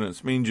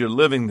residence, means you're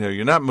living there,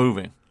 you're not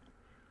moving.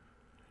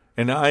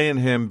 And I in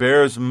him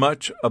bears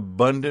much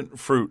abundant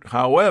fruit.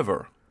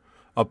 However,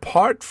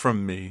 apart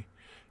from me,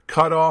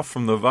 cut off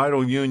from the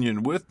vital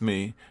union with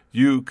me,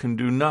 you can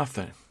do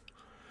nothing.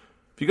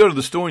 If you go to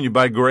the store and you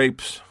buy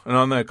grapes, and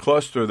on that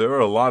cluster there are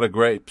a lot of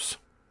grapes,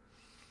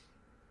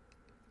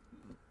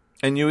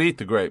 and you eat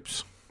the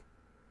grapes,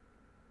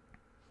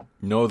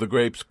 no, the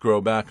grapes grow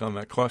back on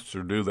that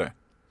cluster, do they?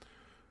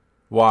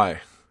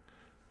 Why?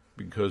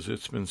 Because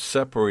it's been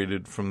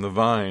separated from the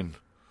vine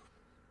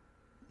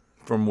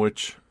from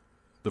which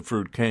the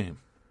fruit came.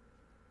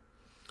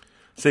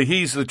 See,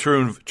 he's the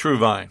true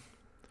vine.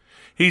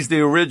 He's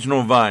the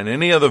original vine.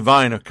 Any other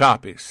vine are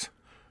copies.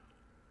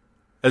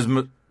 As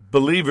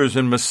believers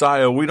in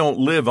Messiah, we don't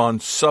live on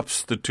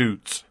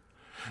substitutes.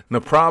 And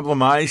the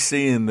problem I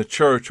see in the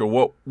church, or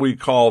what we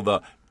call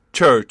the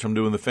church, I'm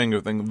doing the finger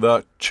thing,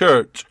 the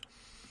church,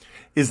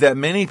 is that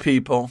many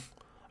people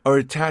are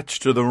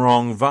attached to the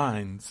wrong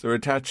vines. They're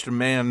attached to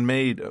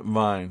man-made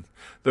vines.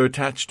 They're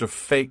attached to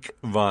fake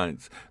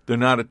vines. They're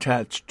not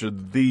attached to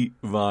the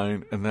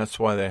vine, and that's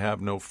why they have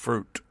no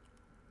fruit.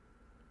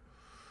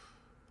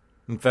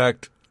 In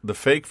fact, the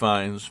fake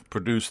vines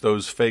produce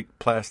those fake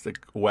plastic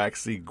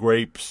waxy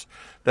grapes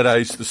that I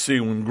used to see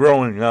when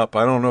growing up.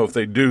 I don't know if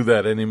they do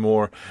that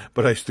anymore,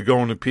 but I used to go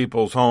into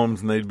people's homes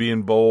and they'd be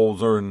in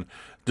bowls or in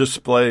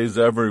displays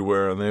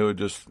everywhere, and they would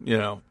just,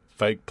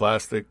 fake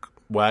plastic,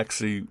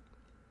 waxy,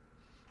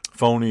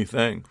 phony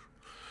things.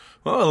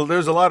 Well,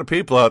 there's a lot of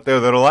people out there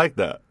that are like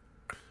that.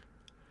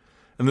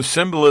 And the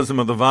symbolism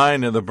of the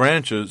vine and the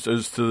branches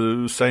is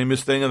to the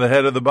samest thing of the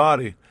head of the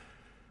body.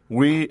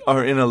 We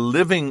are in a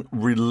living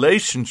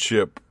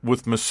relationship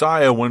with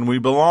Messiah when we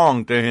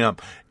belong to him.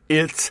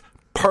 It's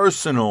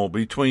personal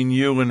between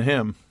you and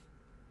him.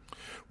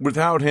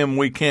 Without him,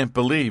 we can't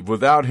believe.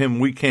 Without him,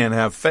 we can't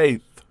have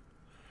faith.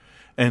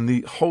 And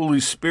the Holy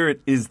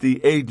Spirit is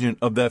the agent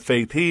of that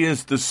faith. He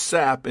is the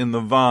sap in the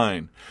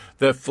vine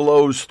that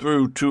flows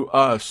through to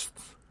us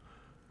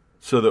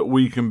so that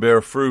we can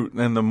bear fruit.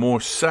 And the more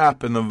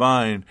sap in the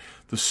vine,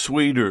 the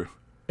sweeter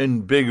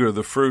and bigger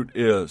the fruit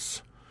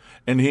is.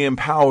 And he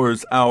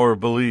empowers our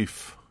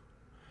belief.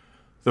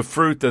 The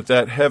fruit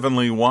that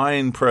heavenly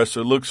wine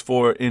presser looks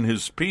for in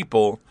his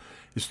people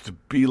is to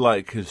be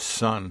like his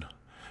son,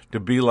 to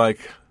be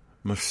like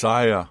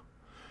Messiah.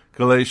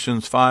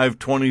 Galatians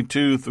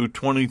 5:22 through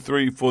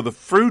 23, for the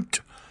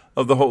fruit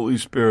of the Holy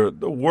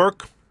Spirit, the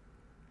work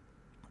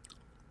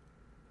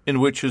in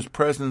which his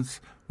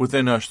presence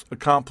within us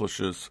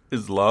accomplishes,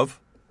 is love,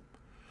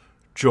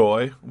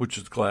 joy, which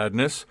is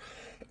gladness,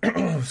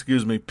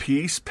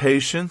 peace,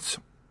 patience,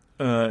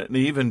 and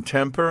even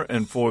temper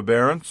and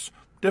forbearance,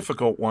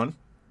 difficult one,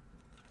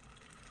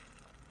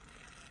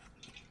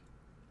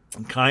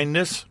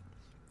 kindness,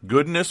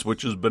 goodness,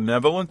 which is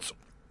benevolence,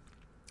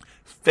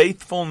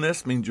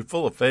 faithfulness, means you're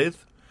full of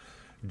faith,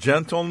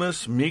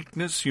 gentleness,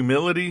 meekness,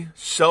 humility,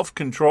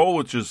 self-control,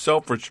 which is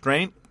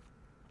self-restraint.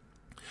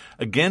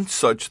 Against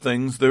such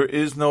things there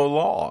is no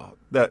law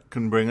that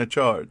can bring a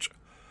charge.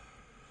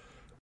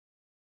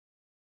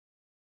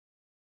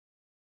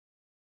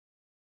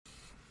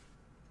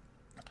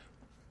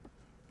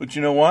 But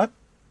you know what?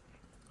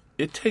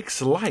 It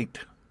takes light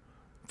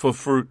for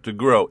fruit to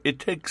grow. It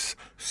takes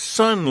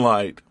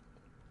sunlight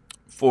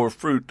for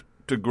fruit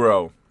to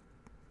grow.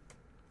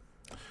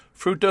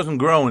 Fruit doesn't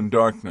grow in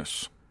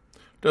darkness.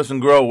 It doesn't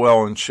grow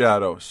well in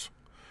shadows.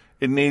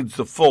 It needs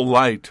the full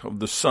light of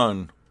the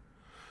sun.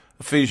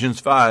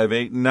 Ephesians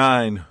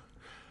 5:8-9.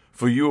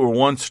 For you were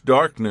once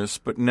darkness,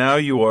 but now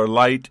you are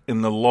light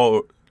in the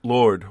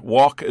Lord.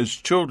 Walk as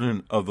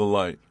children of the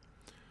light.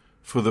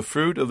 For the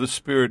fruit of the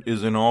Spirit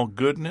is in all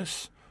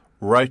goodness,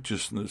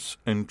 righteousness,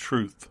 and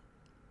truth.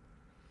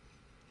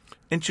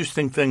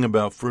 Interesting thing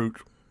about fruit.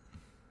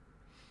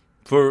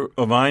 For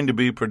a vine to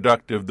be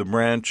productive, the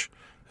branch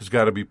has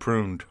got to be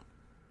pruned.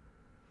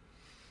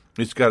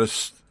 It's got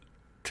to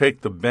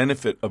take the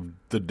benefit of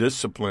the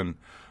discipline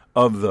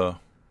of the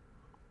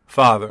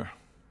Father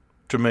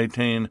to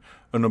maintain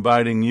an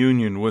abiding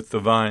union with the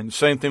vine.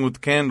 Same thing with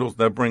candles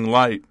that bring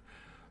light.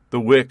 The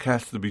wick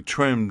has to be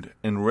trimmed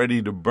and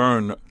ready to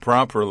burn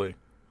properly.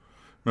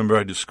 Remember,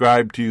 I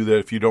described to you that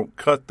if you don't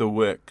cut the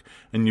wick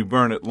and you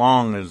burn it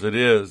long as it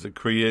is, it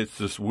creates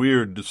this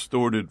weird,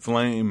 distorted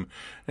flame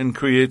and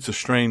creates a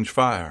strange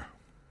fire.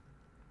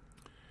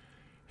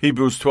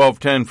 Hebrews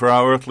 12:10, for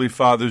our earthly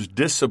fathers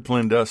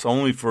disciplined us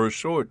only for a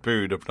short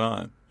period of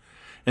time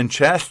and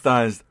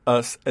chastised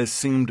us as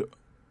seemed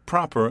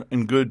proper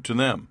and good to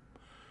them.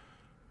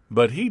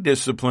 But he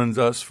disciplines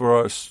us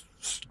for a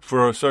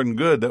certain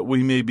good, that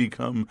we may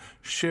become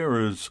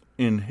sharers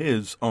in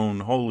his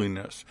own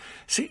holiness.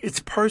 See, it's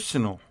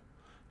personal.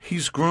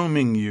 He's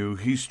grooming you.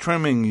 He's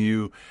trimming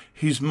you.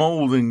 He's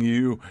molding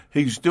you.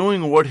 He's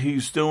doing what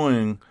he's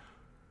doing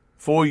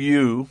for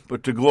you,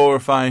 but to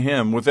glorify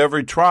him. With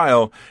every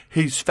trial,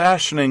 he's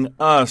fashioning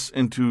us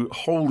into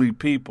holy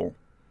people,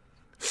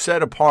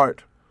 set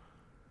apart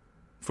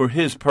for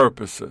his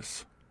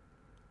purposes,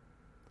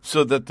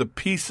 so that the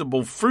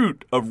peaceable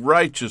fruit of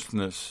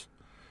righteousness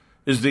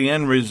is the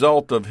end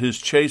result of his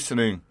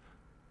chastening.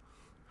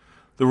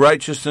 The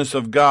righteousness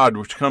of God,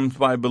 which comes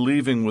by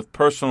believing with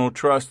personal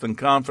trust and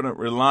confident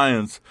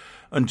reliance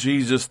on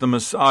Jesus the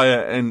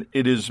Messiah, and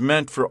it is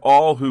meant for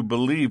all who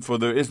believe, for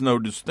there is no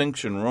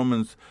distinction.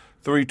 Romans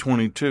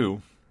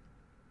 3:22.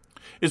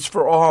 It's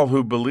for all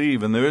who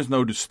believe, and there is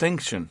no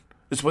distinction.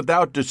 It's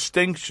without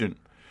distinction.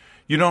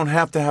 You don't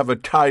have to have a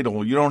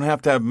title. You don't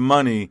have to have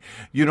money.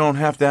 You don't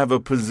have to have a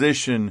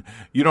position.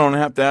 You don't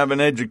have to have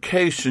an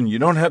education. You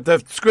don't have to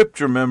have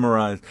scripture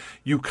memorized.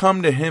 You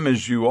come to him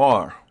as you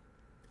are.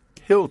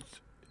 He'll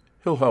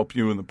help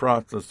you in the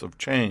process of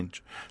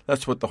change.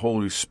 That's what the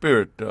Holy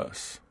Spirit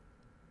does.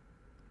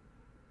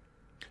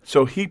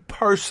 So he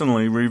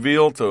personally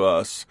revealed to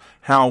us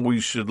how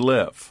we should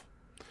live.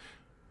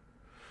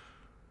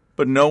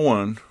 But no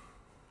one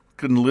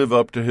can live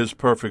up to his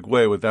perfect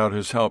way without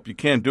his help. You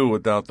can't do it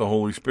without the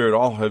Holy Spirit.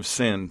 All have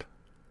sinned.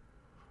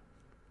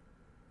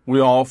 We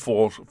all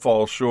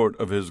fall short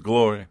of his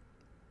glory.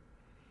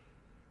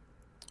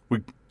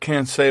 We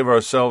can't save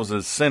ourselves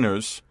as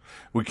sinners.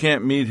 We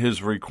can't meet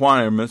his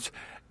requirements.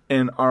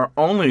 And our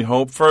only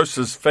hope first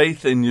is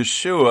faith in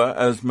Yeshua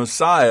as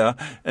Messiah,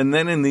 and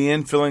then in the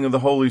infilling of the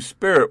Holy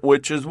Spirit,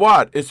 which is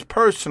what? It's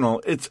personal.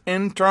 It's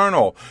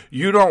internal.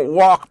 You don't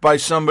walk by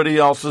somebody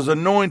else's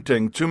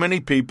anointing. Too many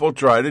people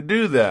try to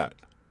do that.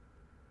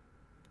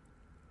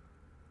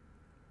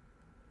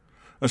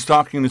 I was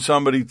talking to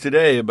somebody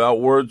today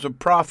about words of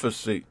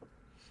prophecy.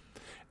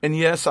 And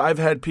yes, I've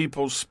had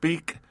people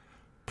speak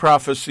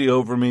prophecy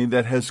over me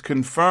that has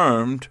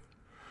confirmed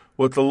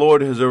what the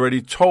Lord has already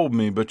told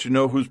me. But you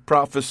know whose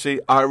prophecy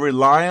I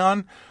rely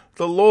on?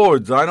 the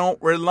Lord's. I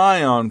don't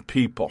rely on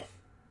people.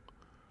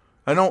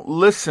 I don't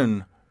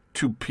listen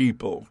to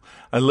people.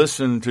 I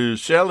listen to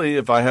Shelley.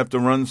 If I have to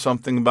run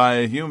something by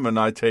a human,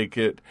 I take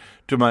it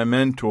to my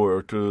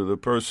mentor, to the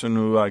person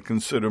who I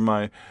consider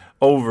my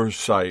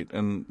oversight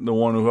and the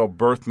one who helped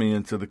birth me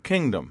into the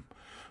kingdom.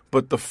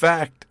 But the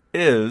fact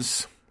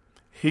is,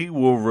 he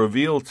will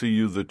reveal to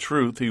you the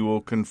truth. He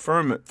will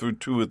confirm it through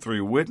 2 or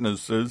 3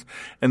 witnesses,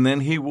 and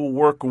then he will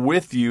work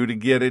with you to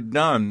get it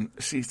done.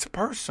 See, it's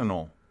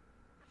personal.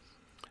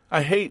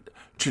 I hate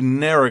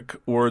generic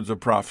words of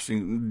prophecy.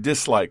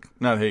 Dislike,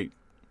 not hate.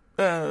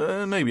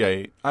 Maybe I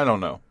hate. I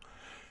don't know.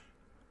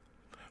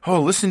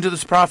 Oh, listen to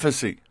this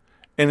prophecy.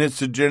 And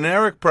it's a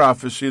generic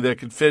prophecy that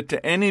could fit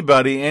to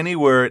anybody,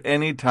 anywhere, at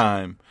any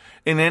time,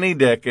 in any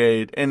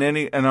decade, and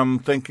I'm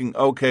thinking,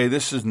 okay,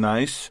 this is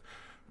nice,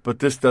 but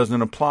this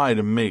doesn't apply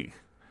to me.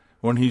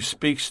 When he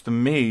speaks to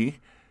me,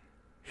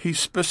 he's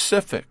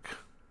specific.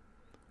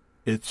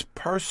 It's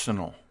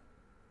personal.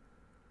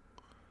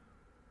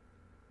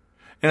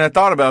 And I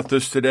thought about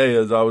this today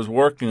as I was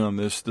working on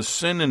this. The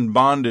sin and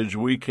bondage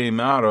we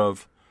came out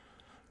of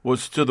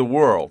was to the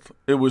world.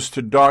 It was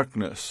to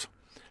darkness.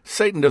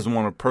 Satan doesn't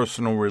want a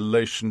personal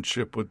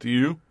relationship with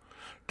you.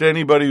 To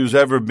anybody who's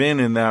ever been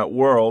in that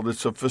world,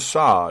 it's a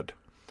facade.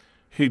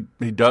 He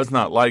does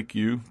not like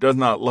you, does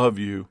not love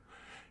you.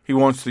 He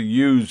wants to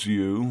use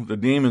you. The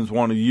demons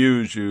want to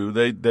use you.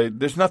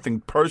 There's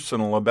nothing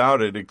personal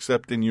about it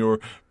except in your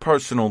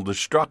personal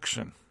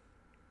destruction.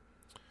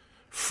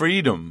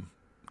 Freedom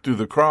through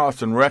the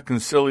cross and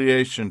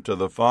reconciliation to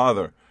the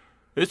Father,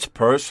 it's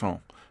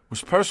personal. It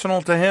was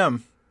personal to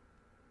him.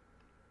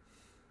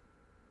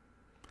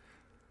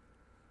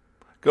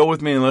 Go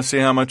with me and let's see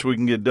how much we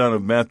can get done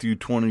of Matthew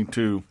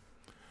 22,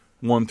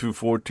 1 through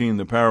 14,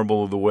 the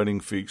parable of the wedding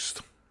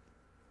feast.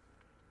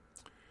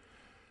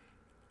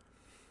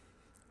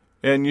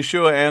 And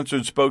Yeshua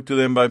answered, spoke to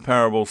them by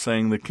parable,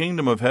 saying, the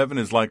kingdom of heaven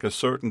is like a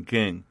certain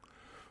king,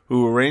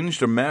 who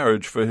arranged a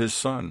marriage for his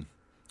son,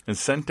 and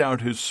sent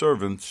out his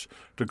servants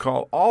to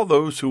call all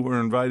those who were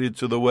invited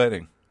to the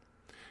wedding.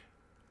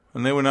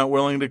 And they were not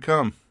willing to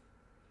come.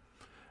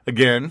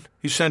 Again,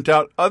 he sent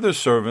out other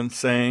servants,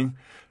 saying,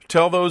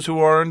 tell those who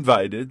are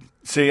invited,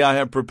 see, I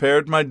have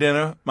prepared my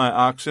dinner, my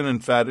oxen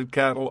and fatted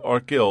cattle are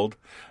killed,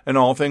 and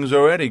all things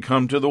are ready,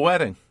 come to the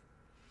wedding.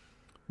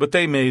 But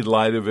they made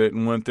light of it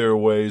and went their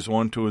ways,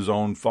 one to his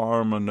own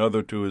farm,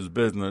 another to his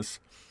business.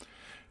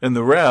 And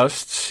the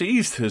rest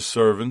seized his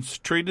servants,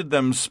 treated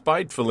them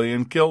spitefully,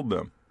 and killed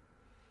them.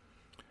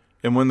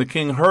 And when the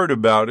king heard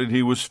about it,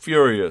 he was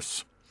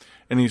furious,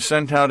 and he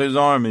sent out his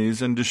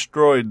armies and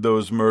destroyed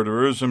those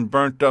murderers and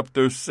burnt up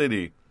their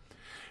city.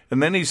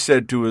 And then he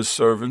said to his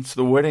servants,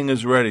 the wedding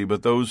is ready,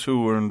 but those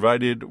who were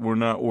invited were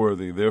not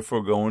worthy.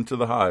 Therefore go into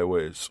the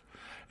highways,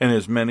 and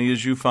as many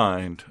as you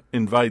find,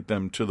 invite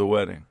them to the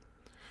wedding.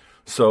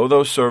 So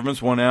those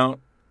servants went out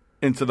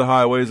into the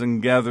highways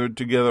and gathered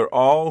together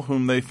all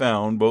whom they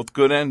found, both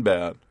good and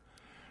bad,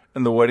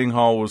 and the wedding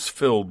hall was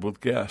filled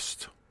with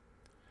guests.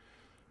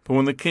 But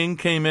when the king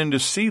came in to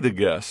see the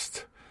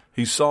guests,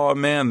 he saw a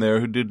man there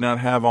who did not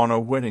have on a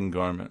wedding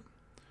garment.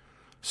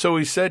 So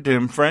he said to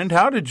him, friend,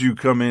 how did you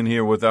come in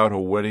here without a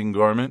wedding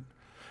garment?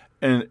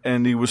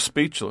 And he was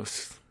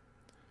speechless.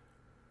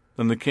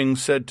 Then the king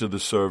said to the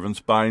servants,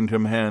 bind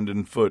him hand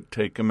and foot,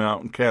 take him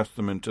out and cast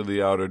him into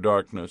the outer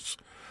darkness.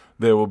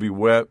 There will be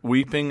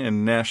weeping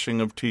and gnashing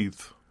of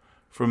teeth,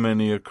 for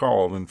many are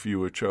called and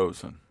few are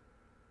chosen.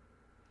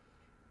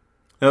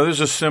 Now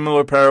there's a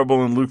similar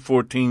parable in Luke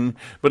 14,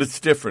 but it's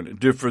different. It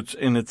differs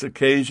in its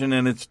occasion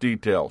and its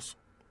details.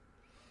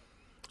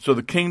 So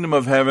the kingdom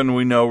of heaven,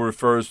 we know,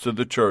 refers to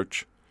the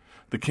church,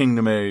 the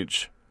kingdom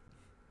age,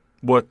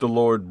 what the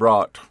Lord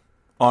brought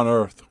on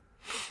earth.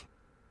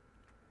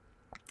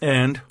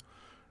 And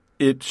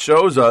it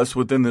shows us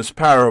within this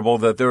parable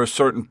that there are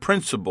certain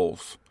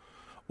principles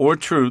or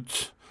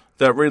truths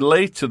that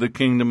relate to the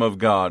kingdom of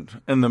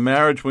God. And the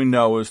marriage we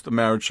know is the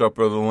marriage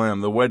supper of the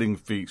Lamb, the wedding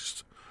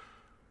feast.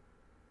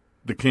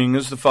 The king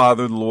is the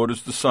Father, the Lord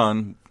is the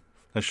Son.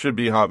 That should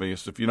be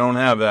obvious. If you don't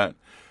have that,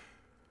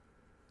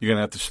 you're going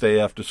to have to stay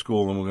after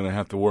school and we're going to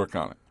have to work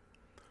on it.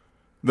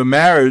 The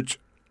marriage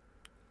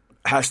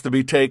has to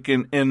be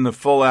taken in the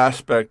full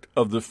aspect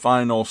of the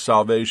final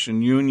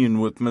salvation, union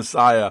with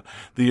Messiah,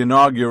 the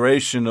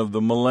inauguration of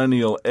the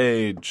millennial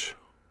age.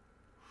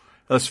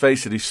 Let's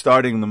face it, he's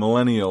starting the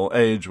millennial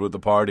age with a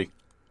party.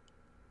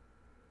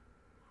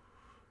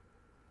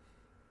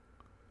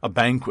 A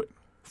banquet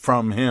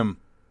from him.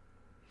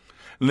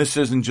 And this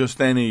isn't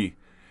just any,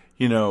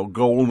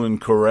 Golden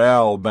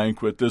Corral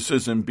banquet. This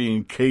isn't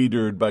being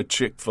catered by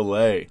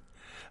Chick-fil-A.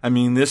 I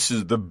mean, this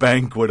is the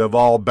banquet of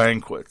all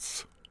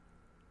banquets.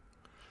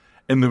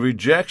 And the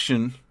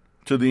rejection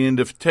to the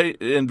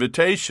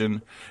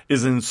invitation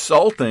is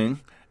insulting,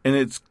 and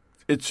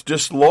it's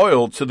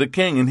disloyal to the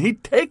king, and he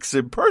takes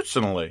it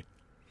personally.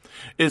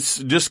 It's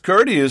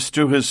discourteous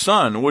to his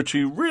son, which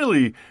he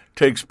really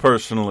takes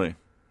personally.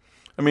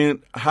 I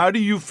mean, how do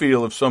you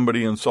feel if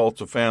somebody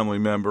insults a family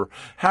member?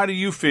 How do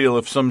you feel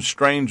if some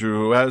stranger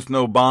who has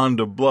no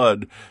bond of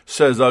blood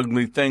says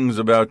ugly things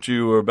about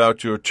you or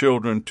about your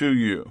children to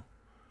you?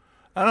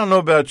 I don't know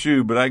about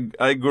you, but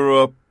I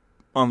grew up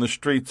on the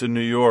streets of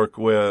New York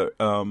where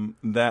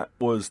that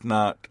was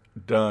not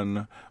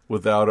done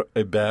without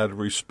a bad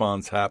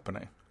response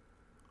happening.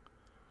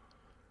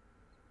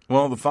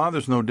 Well, the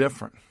Father's no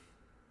different.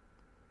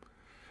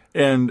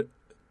 And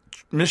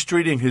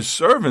mistreating his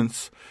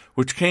servants,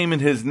 which came in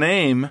his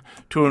name,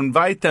 to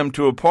invite them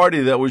to a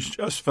party that was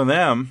just for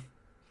them.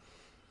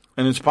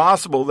 And it's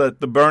possible that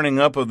the burning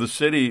up of the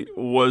city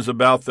was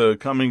about the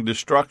coming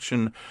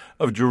destruction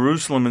of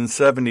Jerusalem in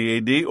 70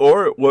 AD,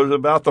 or it was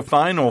about the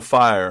final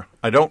fire.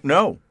 I don't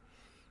know.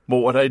 But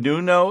what I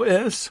do know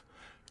is,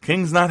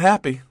 King's not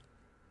happy.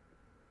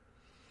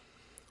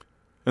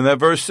 In that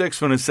verse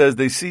 6, when it says,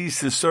 they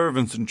seized his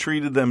servants and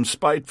treated them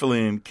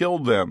spitefully and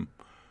killed them.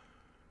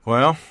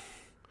 Well,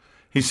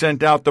 he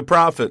sent out the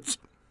prophets.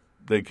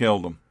 They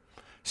killed them.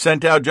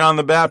 Sent out John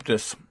the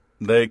Baptist.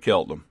 They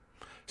killed him.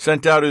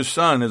 Sent out his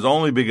son, his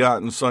only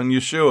begotten son,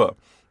 Yeshua.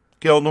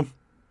 Killed him.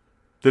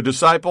 The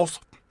disciples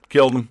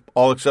killed him,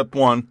 all except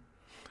one.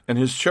 And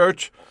his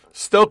church,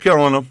 still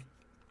killing him.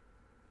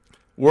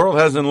 World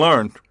hasn't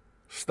learned.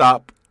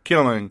 Stop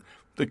killing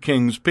the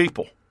king's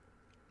people.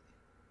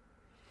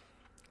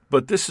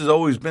 But this has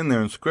always been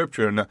there in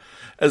Scripture. And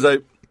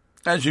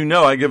as you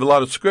know, I give a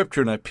lot of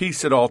Scripture and I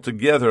piece it all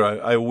together.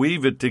 I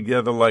weave it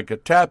together like a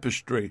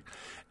tapestry.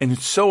 And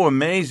it's so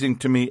amazing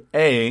to me,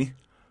 A,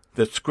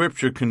 that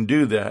Scripture can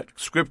do that.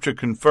 Scripture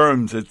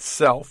confirms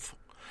itself.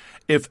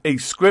 If a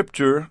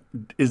Scripture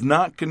is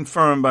not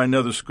confirmed by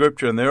another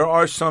Scripture, and there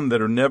are some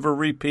that are never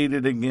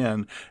repeated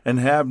again and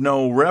have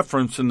no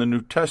reference in the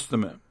New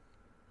Testament,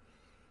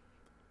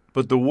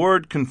 but the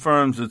Word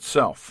confirms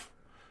itself,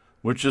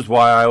 which is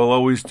why I will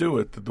always do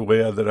it the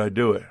way that I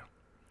do it.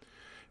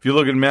 If you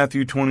look at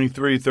Matthew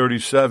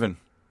 23:37,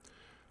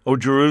 O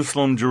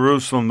Jerusalem,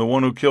 Jerusalem, the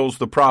one who kills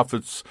the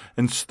prophets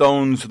and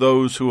stones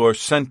those who are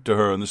sent to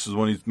her. And this is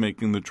when he's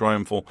making the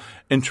triumphal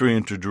entry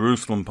into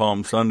Jerusalem,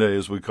 Palm Sunday,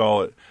 as we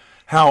call it.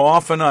 How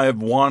often I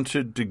have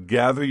wanted to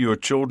gather your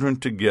children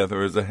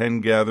together as a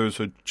hen gathers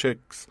her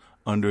chicks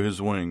under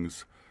his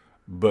wings,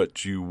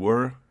 but you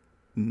were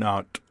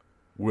not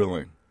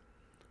willing.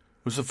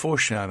 It was a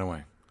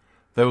foreshadowing.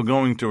 They were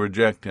going to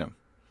reject him.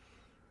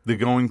 They're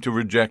going to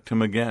reject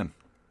him again.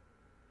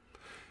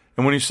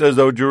 And when he says,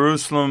 "Oh,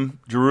 Jerusalem,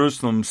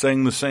 Jerusalem,"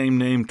 saying the same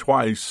name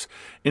twice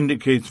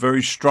indicates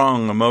very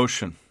strong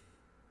emotion.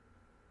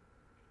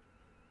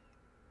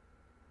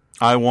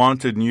 I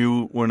wanted and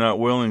you were not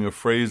willing are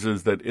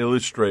phrases that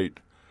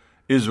illustrate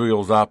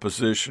Israel's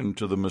opposition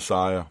to the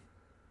Messiah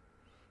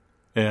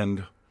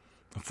and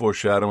the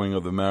foreshadowing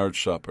of the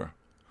marriage supper.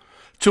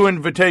 2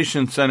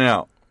 invitations sent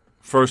out.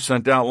 First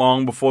sent out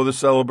long before the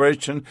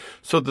celebration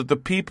so that the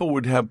people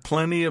would have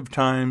plenty of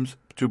time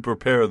to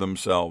prepare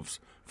themselves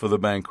for the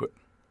banquet.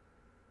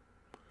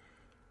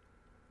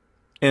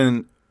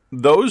 And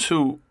those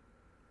who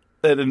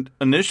had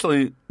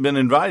initially been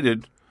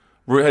invited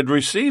had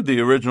received the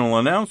original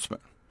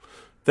announcement.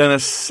 Then a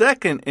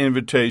second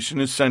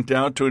invitation is sent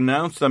out to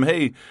announce them,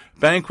 hey,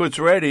 banquet's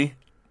ready.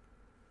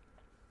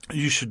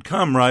 You should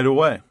come right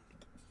away.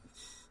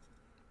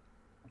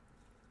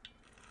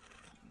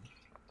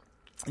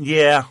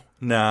 Yeah,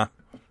 nah,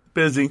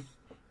 busy.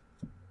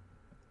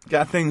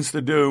 Got things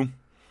to do.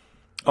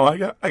 Oh, I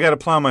got to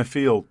plow my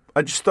field.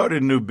 I just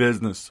started a new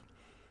business.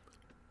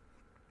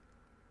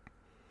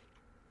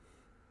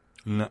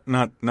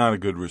 Not a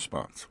good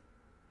response.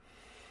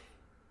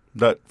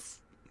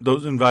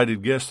 Those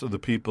invited guests are the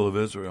people of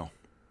Israel.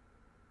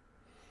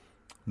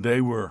 They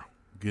were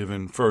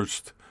given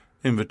first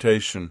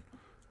invitation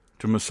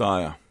to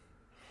Messiah.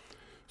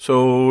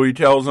 So he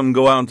tells them,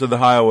 go out into the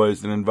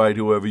highways and invite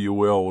whoever you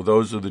will.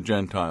 Those are the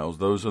Gentiles.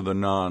 Those are the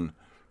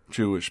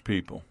non-Jewish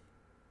people.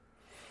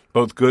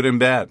 Both good and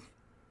bad,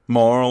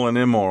 moral and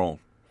immoral.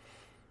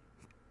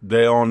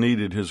 They all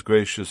needed his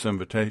gracious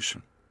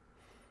invitation.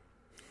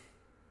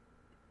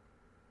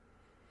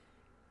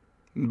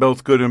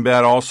 Both good and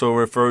bad also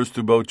refers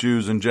to both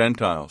Jews and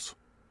Gentiles.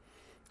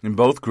 And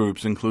both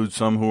groups include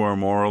some who are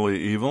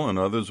morally evil and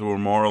others who are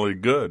morally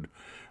good.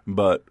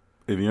 But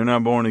if you're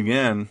not born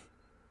again,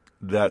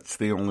 that's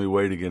the only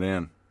way to get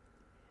in.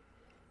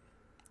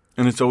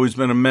 And it's always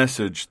been a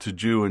message to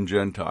Jew and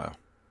Gentile.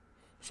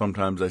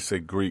 Sometimes I say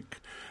Greek.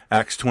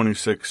 Acts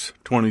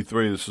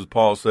 26:23, this is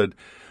Paul said,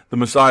 the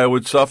Messiah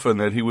would suffer and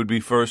that he would be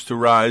first to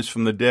rise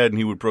from the dead and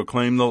he would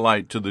proclaim the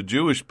light to the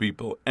Jewish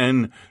people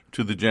and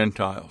to the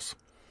Gentiles.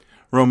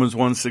 Romans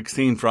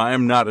 1:16, for I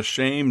am not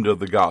ashamed of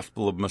the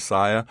gospel of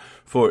Messiah,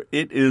 for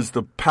it is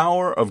the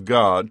power of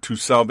God to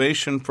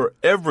salvation for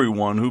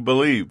everyone who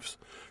believes,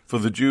 for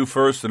the Jew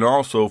first and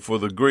also for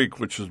the Greek,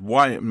 which is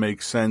why it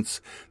makes sense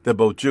that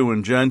both Jew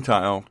and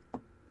Gentile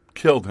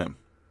killed him.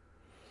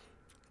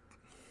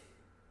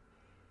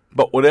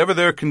 But whatever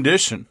their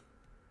condition,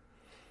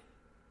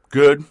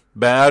 good,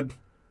 bad,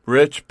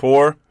 rich,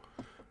 poor,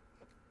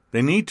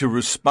 they need to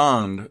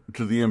respond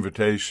to the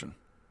invitation.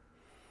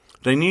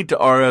 They need to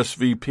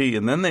RSVP,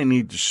 and then they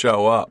need to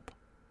show up.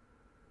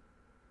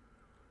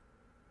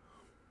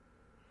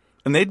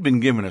 And they'd been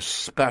given a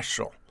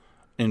special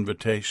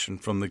invitation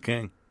from the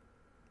king.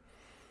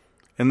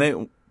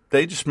 And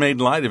they just made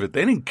light of it.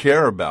 They didn't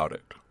care about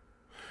it.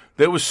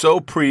 They were so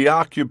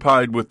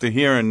preoccupied with the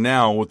here and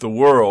now, with the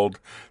world,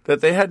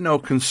 that they had no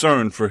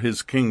concern for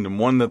his kingdom,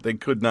 one that they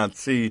could not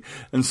see,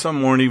 and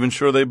some weren't even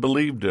sure they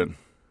believed in.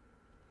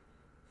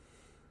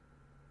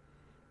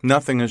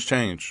 Nothing has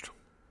changed.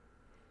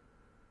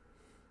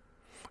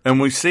 And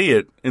we see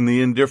it in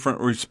the indifferent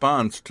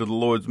response to the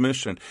Lord's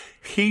mission.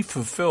 He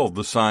fulfilled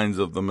the signs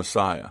of the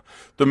Messiah.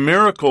 The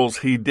miracles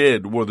he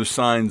did were the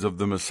signs of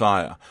the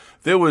Messiah.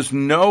 There was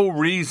no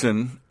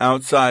reason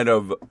outside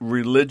of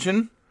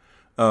religion,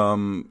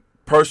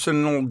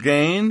 personal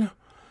gain,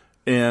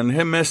 and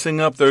him messing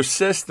up their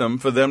system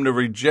for them to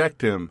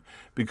reject him,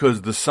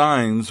 because the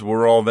signs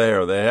were all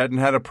there. They hadn't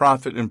had a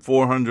prophet in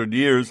 400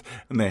 years,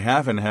 and they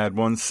haven't had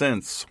one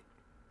since.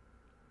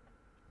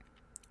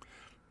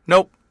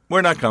 Nope.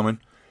 We're not coming.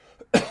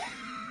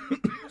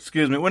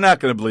 Excuse me. We're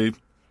not going to believe.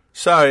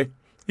 Sorry.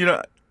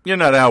 You're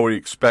not how we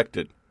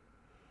expected.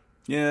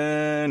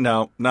 Yeah,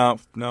 no.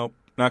 Not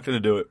going to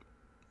do it.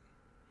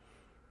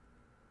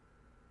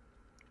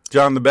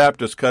 John the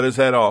Baptist cut his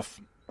head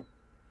off.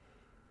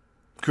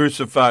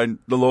 Crucified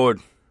the Lord.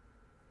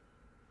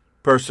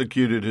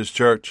 Persecuted his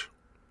church.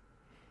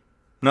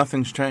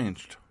 Nothing's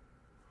changed.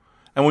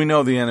 And we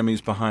know the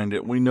enemy's behind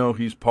it. We know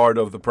he's part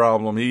of the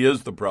problem. He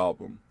is the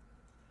problem.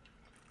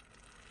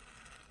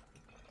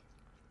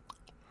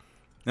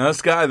 Now,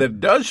 this guy that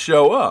does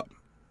show up,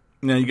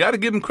 now you got to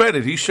give him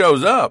credit. He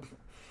shows up.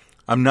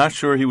 I'm not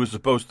sure he was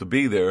supposed to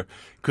be there,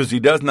 because he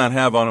does not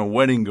have on a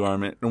wedding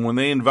garment. And when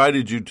they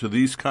invited you to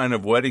these kind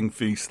of wedding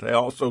feasts, they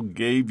also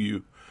gave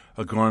you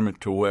a garment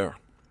to wear.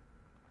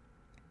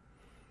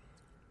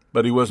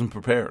 But he wasn't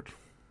prepared.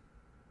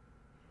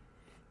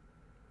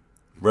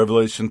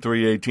 Revelation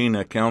 3:18,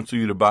 I counsel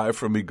you to buy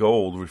from me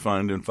gold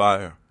refined in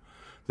fire,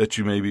 that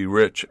you may be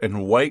rich,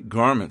 and white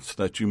garments,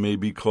 that you may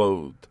be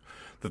clothed,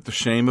 that the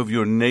shame of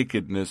your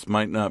nakedness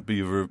may not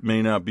be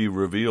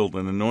revealed,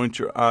 and anoint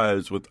your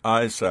eyes with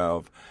eye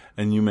salve,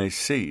 and you may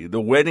see. The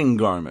wedding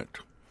garment.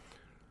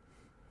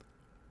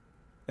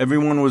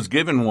 Everyone was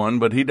given one,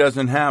 but he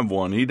doesn't have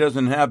one. He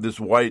doesn't have this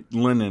white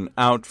linen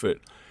outfit.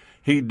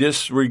 He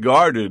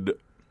disregarded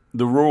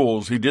the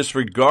rules. He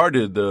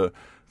disregarded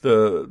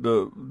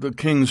the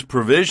king's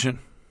provision.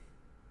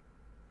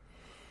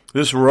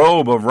 This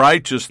robe of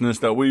righteousness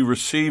that we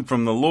receive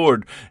from the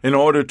Lord in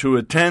order to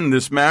attend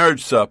this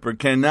marriage supper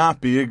cannot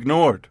be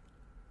ignored.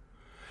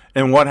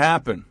 And what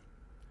happened?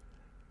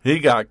 He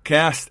got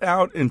cast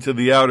out into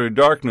the outer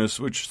darkness,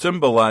 which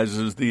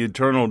symbolizes the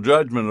eternal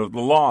judgment of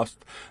the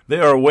lost. They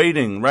are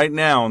waiting right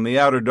now in the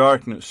outer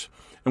darkness.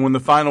 And when the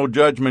final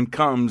judgment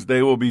comes,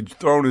 they will be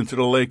thrown into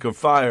the lake of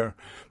fire.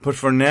 But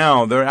for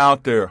now, they're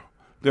out there.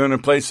 They're in a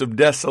place of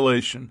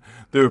desolation.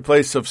 They're a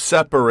place of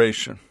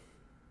separation.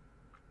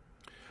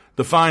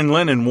 The fine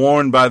linen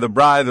worn by the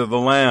bride of the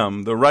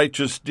Lamb, the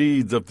righteous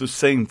deeds of the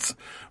saints.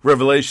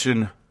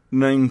 Revelation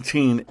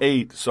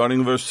 19:8,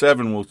 starting verse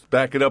 7, we'll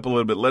back it up a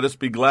little bit. Let us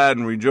be glad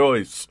and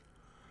rejoice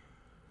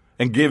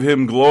and give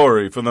him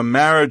glory, for the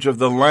marriage of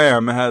the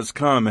Lamb has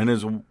come, and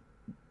his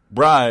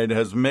bride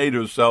has made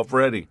herself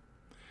ready.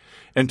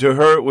 And to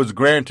her it was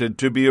granted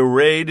to be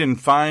arrayed in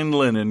fine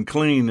linen,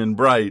 clean and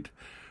bright,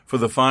 for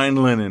the fine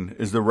linen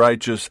is the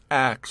righteous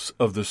acts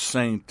of the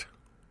saints.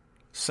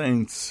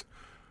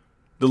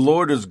 The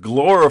Lord is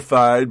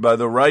glorified by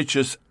the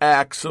righteous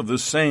acts of the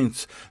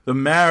saints. The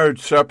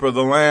marriage supper of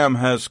the Lamb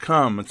has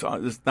come.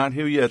 It's not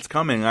here yet. It's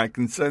coming. I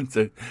can sense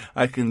it.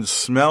 I can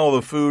smell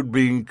the food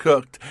being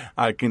cooked.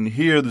 I can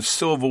hear the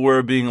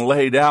silverware being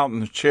laid out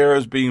and the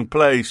chairs being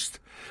placed.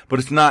 But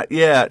it's not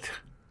yet.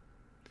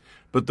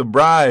 But the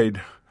bride,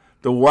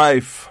 the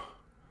wife,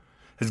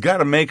 has got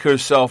to make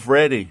herself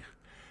ready.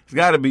 She's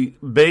got to be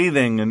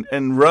bathing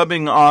and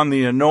rubbing on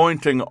the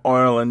anointing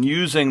oil and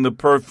using the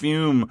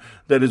perfume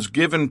that is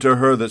given to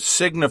her that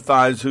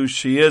signifies who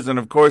she is. And,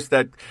 of course,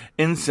 that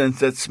incense,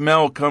 that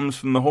smell comes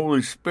from the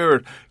Holy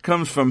Spirit,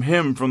 comes from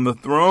Him, from the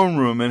throne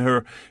room.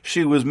 And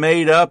she was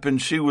made up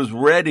and she was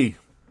ready.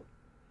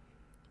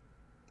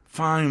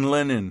 Fine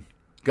linen,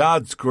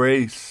 God's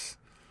grace,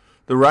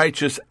 the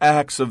righteous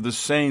acts of the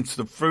saints,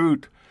 the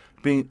fruit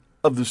being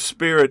of the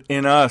Spirit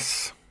in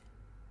us.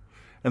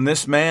 And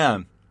this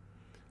man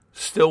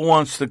still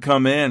wants to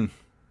come in.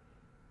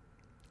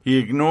 He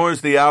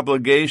ignores the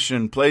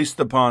obligation placed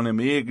upon him.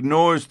 He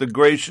ignores the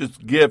gracious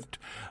gift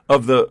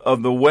of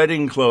the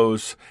wedding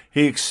clothes.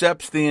 He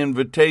accepts the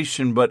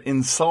invitation but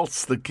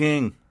insults the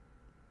king.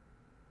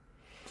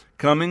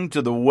 Coming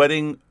to the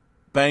wedding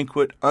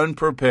banquet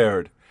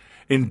unprepared,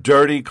 in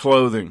dirty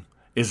clothing,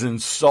 is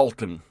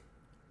insulting.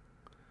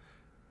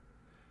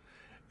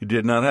 He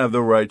did not have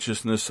the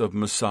righteousness of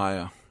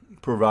Messiah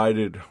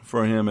provided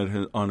for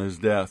him on his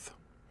death.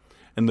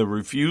 And the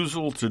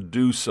refusal to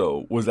do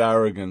so was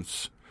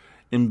arrogance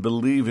in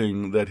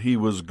believing that he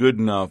was good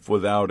enough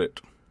without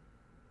it.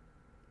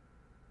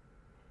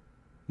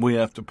 We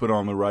have to put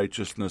on the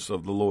righteousness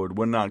of the Lord.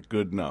 We're not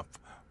good enough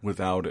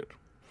without it.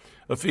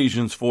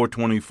 Ephesians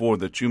 4:24,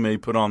 that you may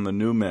put on the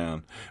new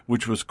man,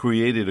 which was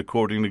created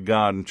according to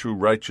God in true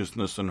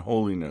righteousness and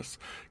holiness.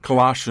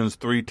 Colossians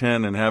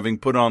 3:10, and having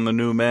put on the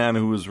new man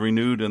who is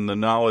renewed in the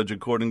knowledge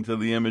according to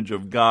the image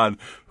of God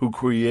who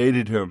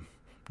created him.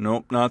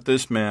 Nope, not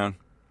this man.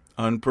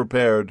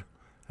 Unprepared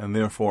and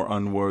therefore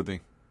unworthy.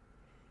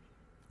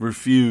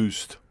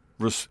 Refused,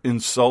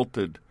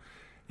 insulted,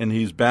 and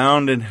he's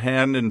bound in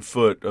hand and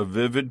foot, a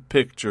vivid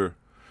picture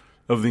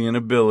of the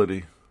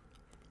inability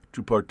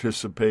to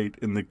participate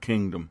in the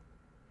kingdom.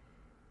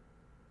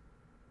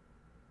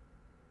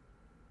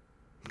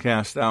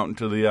 Cast out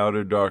into the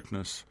outer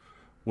darkness,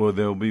 where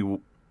there'll be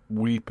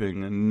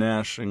weeping and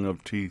gnashing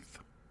of teeth.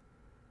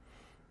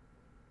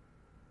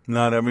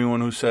 Not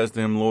everyone who says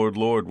to him, Lord,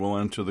 Lord, will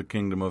enter the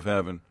kingdom of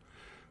heaven,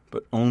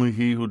 but only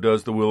he who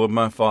does the will of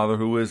my Father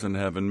who is in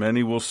heaven.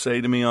 Many will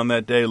say to me on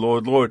that day,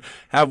 Lord, Lord,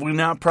 have we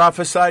not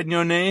prophesied in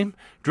your name,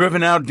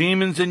 driven out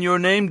demons in your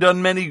name,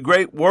 done many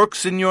great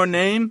works in your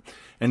name?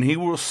 And he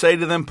will say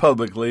to them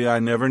publicly, I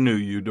never knew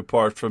you.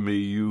 Depart from me,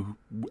 you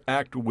who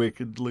act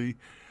wickedly,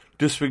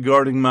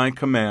 disregarding my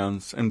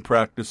commands and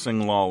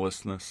practicing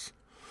lawlessness.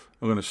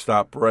 I'm going to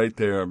stop right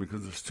there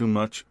because there's too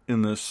much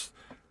in this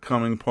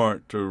coming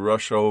part to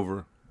rush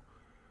over.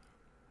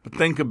 But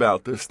think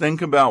about this.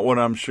 Think about what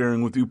I'm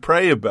sharing with you.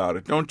 Pray about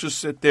it. Don't just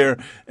sit there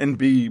and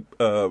be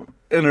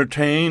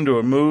entertained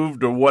or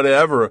moved or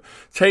whatever.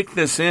 Take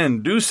this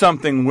in. Do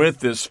something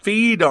with this.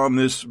 Feed on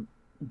this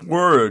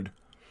word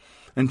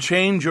and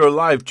change your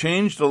life.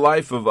 Change the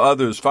life of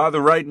others. Father,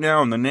 right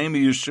now, in the name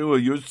of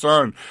Yeshua, your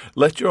Son,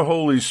 let your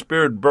Holy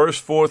Spirit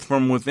burst forth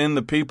from within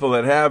the people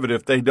that have it.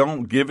 If they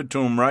don't, give it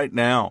to them right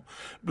now.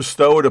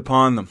 Bestow it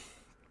upon them.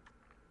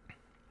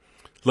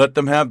 Let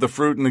them have the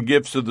fruit and the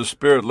gifts of the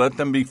Spirit. Let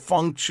them be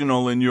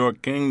functional in your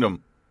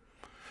kingdom.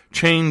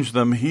 Change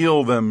them,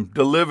 heal them,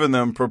 deliver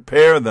them,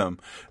 prepare them,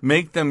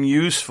 make them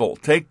useful.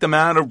 Take them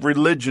out of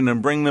religion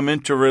and bring them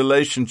into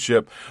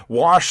relationship.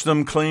 Wash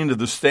them clean of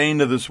the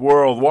stain of this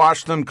world.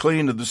 Wash them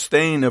clean of the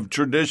stain of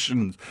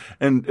traditions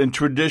and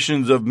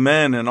traditions of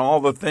men and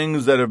all the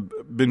things that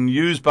have been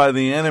used by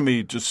the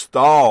enemy to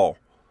stall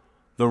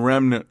the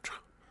remnant.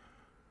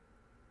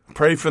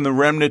 Pray for the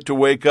remnant to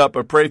wake up.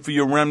 I pray for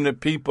your remnant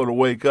people to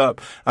wake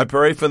up. I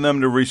pray for them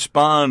to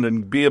respond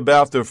and be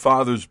about their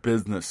Father's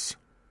business.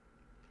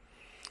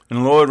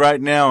 And Lord,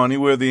 right now,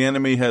 anywhere the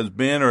enemy has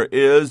been or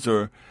is,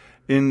 or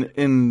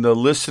in the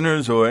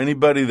listeners or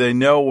anybody they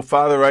know,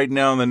 Father, right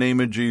now in the name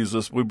of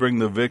Jesus, we bring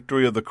the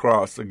victory of the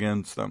cross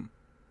against them.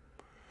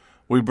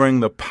 We bring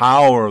the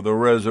power of the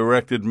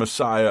resurrected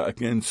Messiah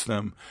against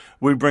them.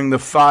 We bring the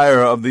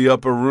fire of the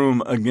upper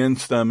room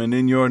against them. And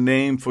in your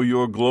name, for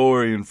your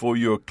glory and for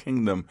your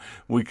kingdom,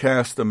 we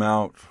cast them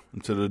out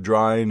into the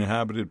dry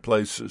inhabited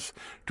places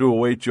to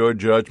await your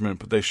judgment.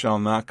 But they shall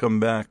not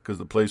come back, because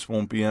the place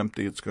won't be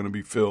empty. It's going to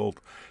be filled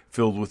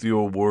with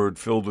your word,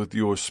 filled with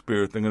your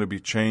spirit. They're going to be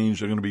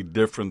changed. They're going to be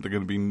different. They're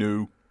going to be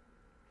new.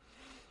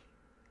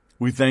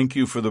 We thank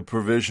you for the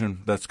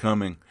provision that's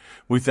coming.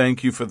 We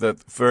thank you for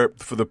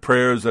the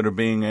prayers that are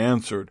being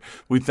answered.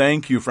 We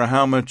thank you for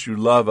how much you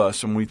love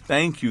us, and we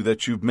thank you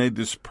that you've made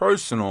this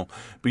personal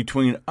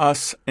between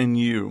us and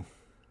you.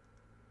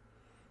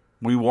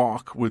 We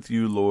walk with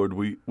you, Lord.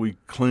 We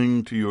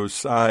cling to your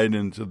side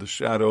and to the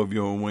shadow of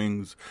your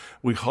wings.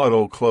 We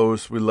huddle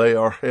close. We lay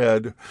our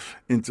head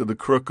into the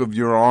crook of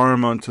your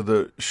arm, onto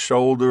the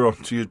shoulder,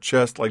 onto your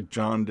chest like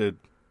John did.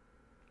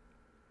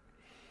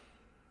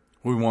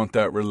 We want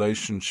that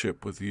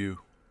relationship with you.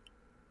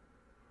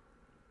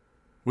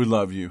 We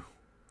love you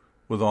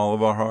with all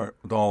of our heart,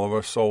 with all of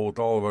our soul, with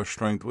all of our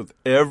strength, with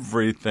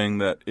everything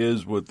that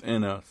is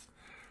within us.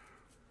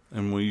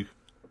 And we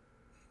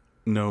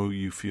know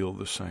you feel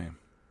the same.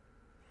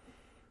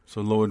 So,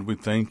 Lord, we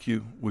thank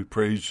you, we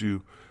praise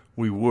you,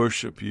 we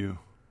worship you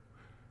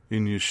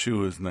in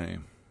Yeshua's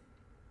name.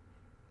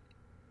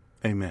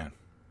 Amen.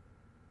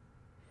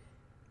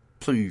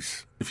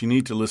 Please, if you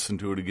need to listen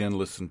to it again,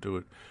 listen to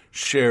it.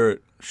 Share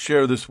it.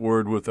 Share this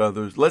word with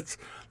others. Let's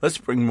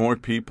bring more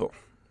people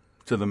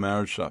to the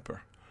marriage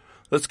supper.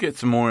 Let's get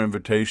some more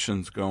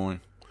invitations going.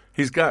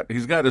 He's got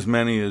as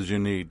many as you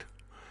need.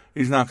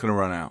 He's not going to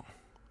run out.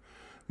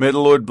 May the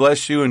Lord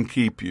bless you and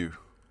keep you.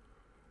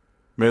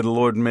 May the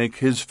Lord make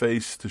his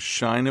face to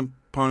shine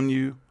upon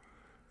you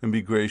and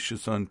be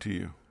gracious unto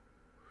you.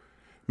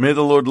 May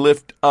the Lord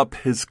lift up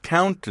his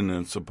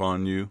countenance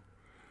upon you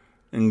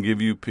and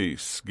give you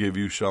peace, give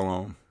you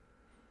shalom.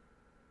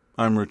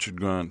 I'm Richard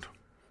Grund.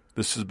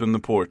 This has been The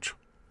Porch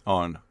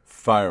on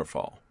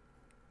Firefall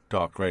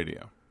Talk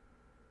Radio.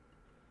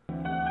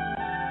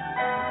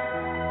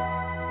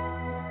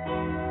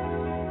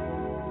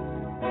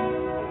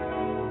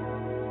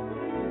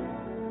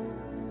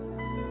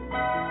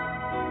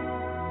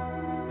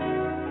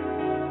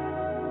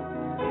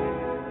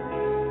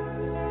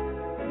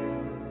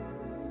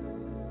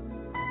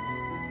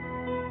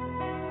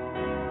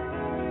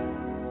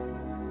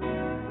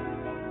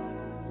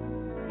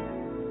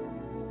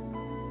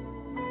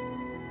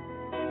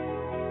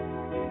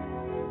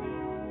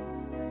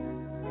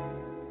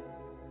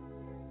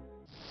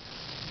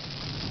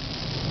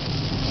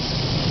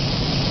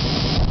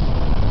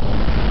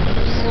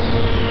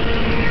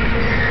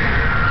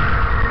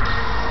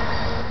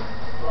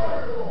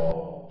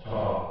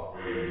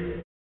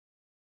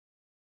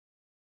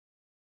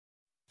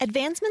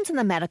 Advancements in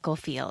the medical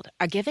field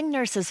are giving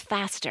nurses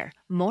faster,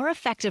 more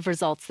effective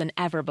results than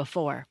ever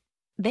before.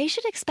 They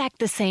should expect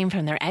the same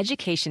from their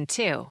education,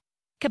 too.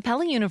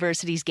 Capella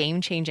University's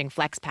game-changing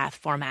FlexPath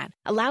format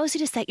allows you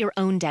to set your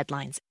own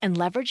deadlines and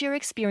leverage your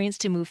experience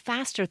to move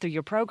faster through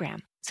your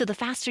program. So the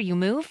faster you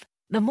move,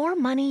 the more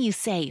money you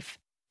save.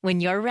 When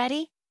you're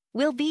ready,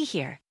 we'll be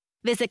here.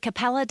 Visit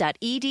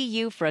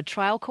capella.edu for a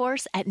trial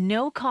course at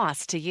no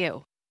cost to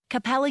you.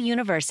 Capella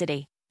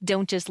University.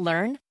 Don't just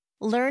learn,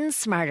 learn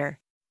smarter.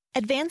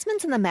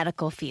 Advancements in the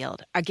medical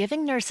field are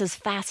giving nurses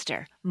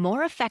faster,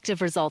 more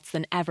effective results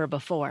than ever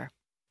before.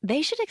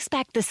 They should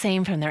expect the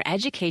same from their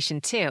education,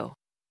 too.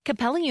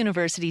 Capella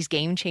University's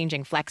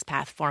game-changing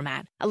FlexPath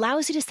format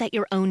allows you to set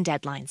your own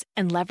deadlines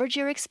and leverage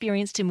your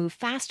experience to move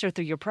faster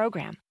through your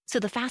program. So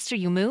the faster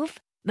you move,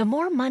 the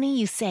more money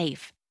you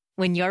save.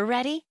 When you're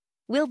ready,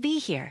 we'll be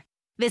here.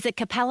 Visit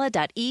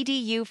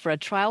capella.edu for a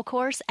trial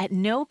course at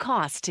no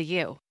cost to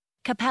you.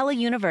 Capella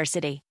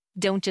University.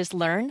 Don't just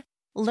learn,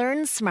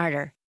 learn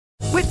smarter.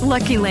 With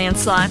Lucky Land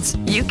Slots,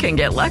 you can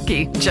get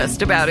lucky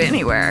just about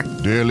anywhere.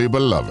 Dearly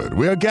beloved,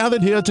 we are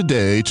gathered here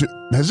today to...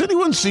 Has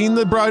anyone seen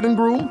the bride and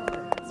groom?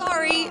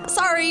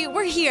 Sorry,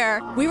 we're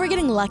here. We were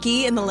getting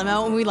lucky in the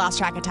limo and we lost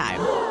track of time.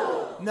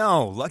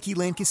 No, Lucky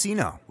Land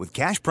Casino, with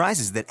cash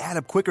prizes that add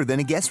up quicker than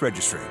a guest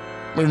registry.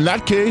 In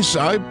that case,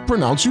 I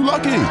pronounce you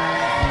lucky.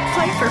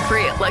 Play for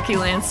free at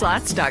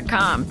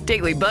LuckyLandSlots.com.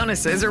 Daily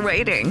bonuses are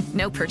waiting.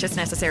 No purchase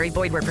necessary.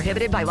 Void where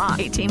prohibited by law.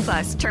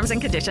 18+. Terms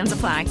and conditions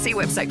apply. See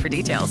website for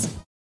details.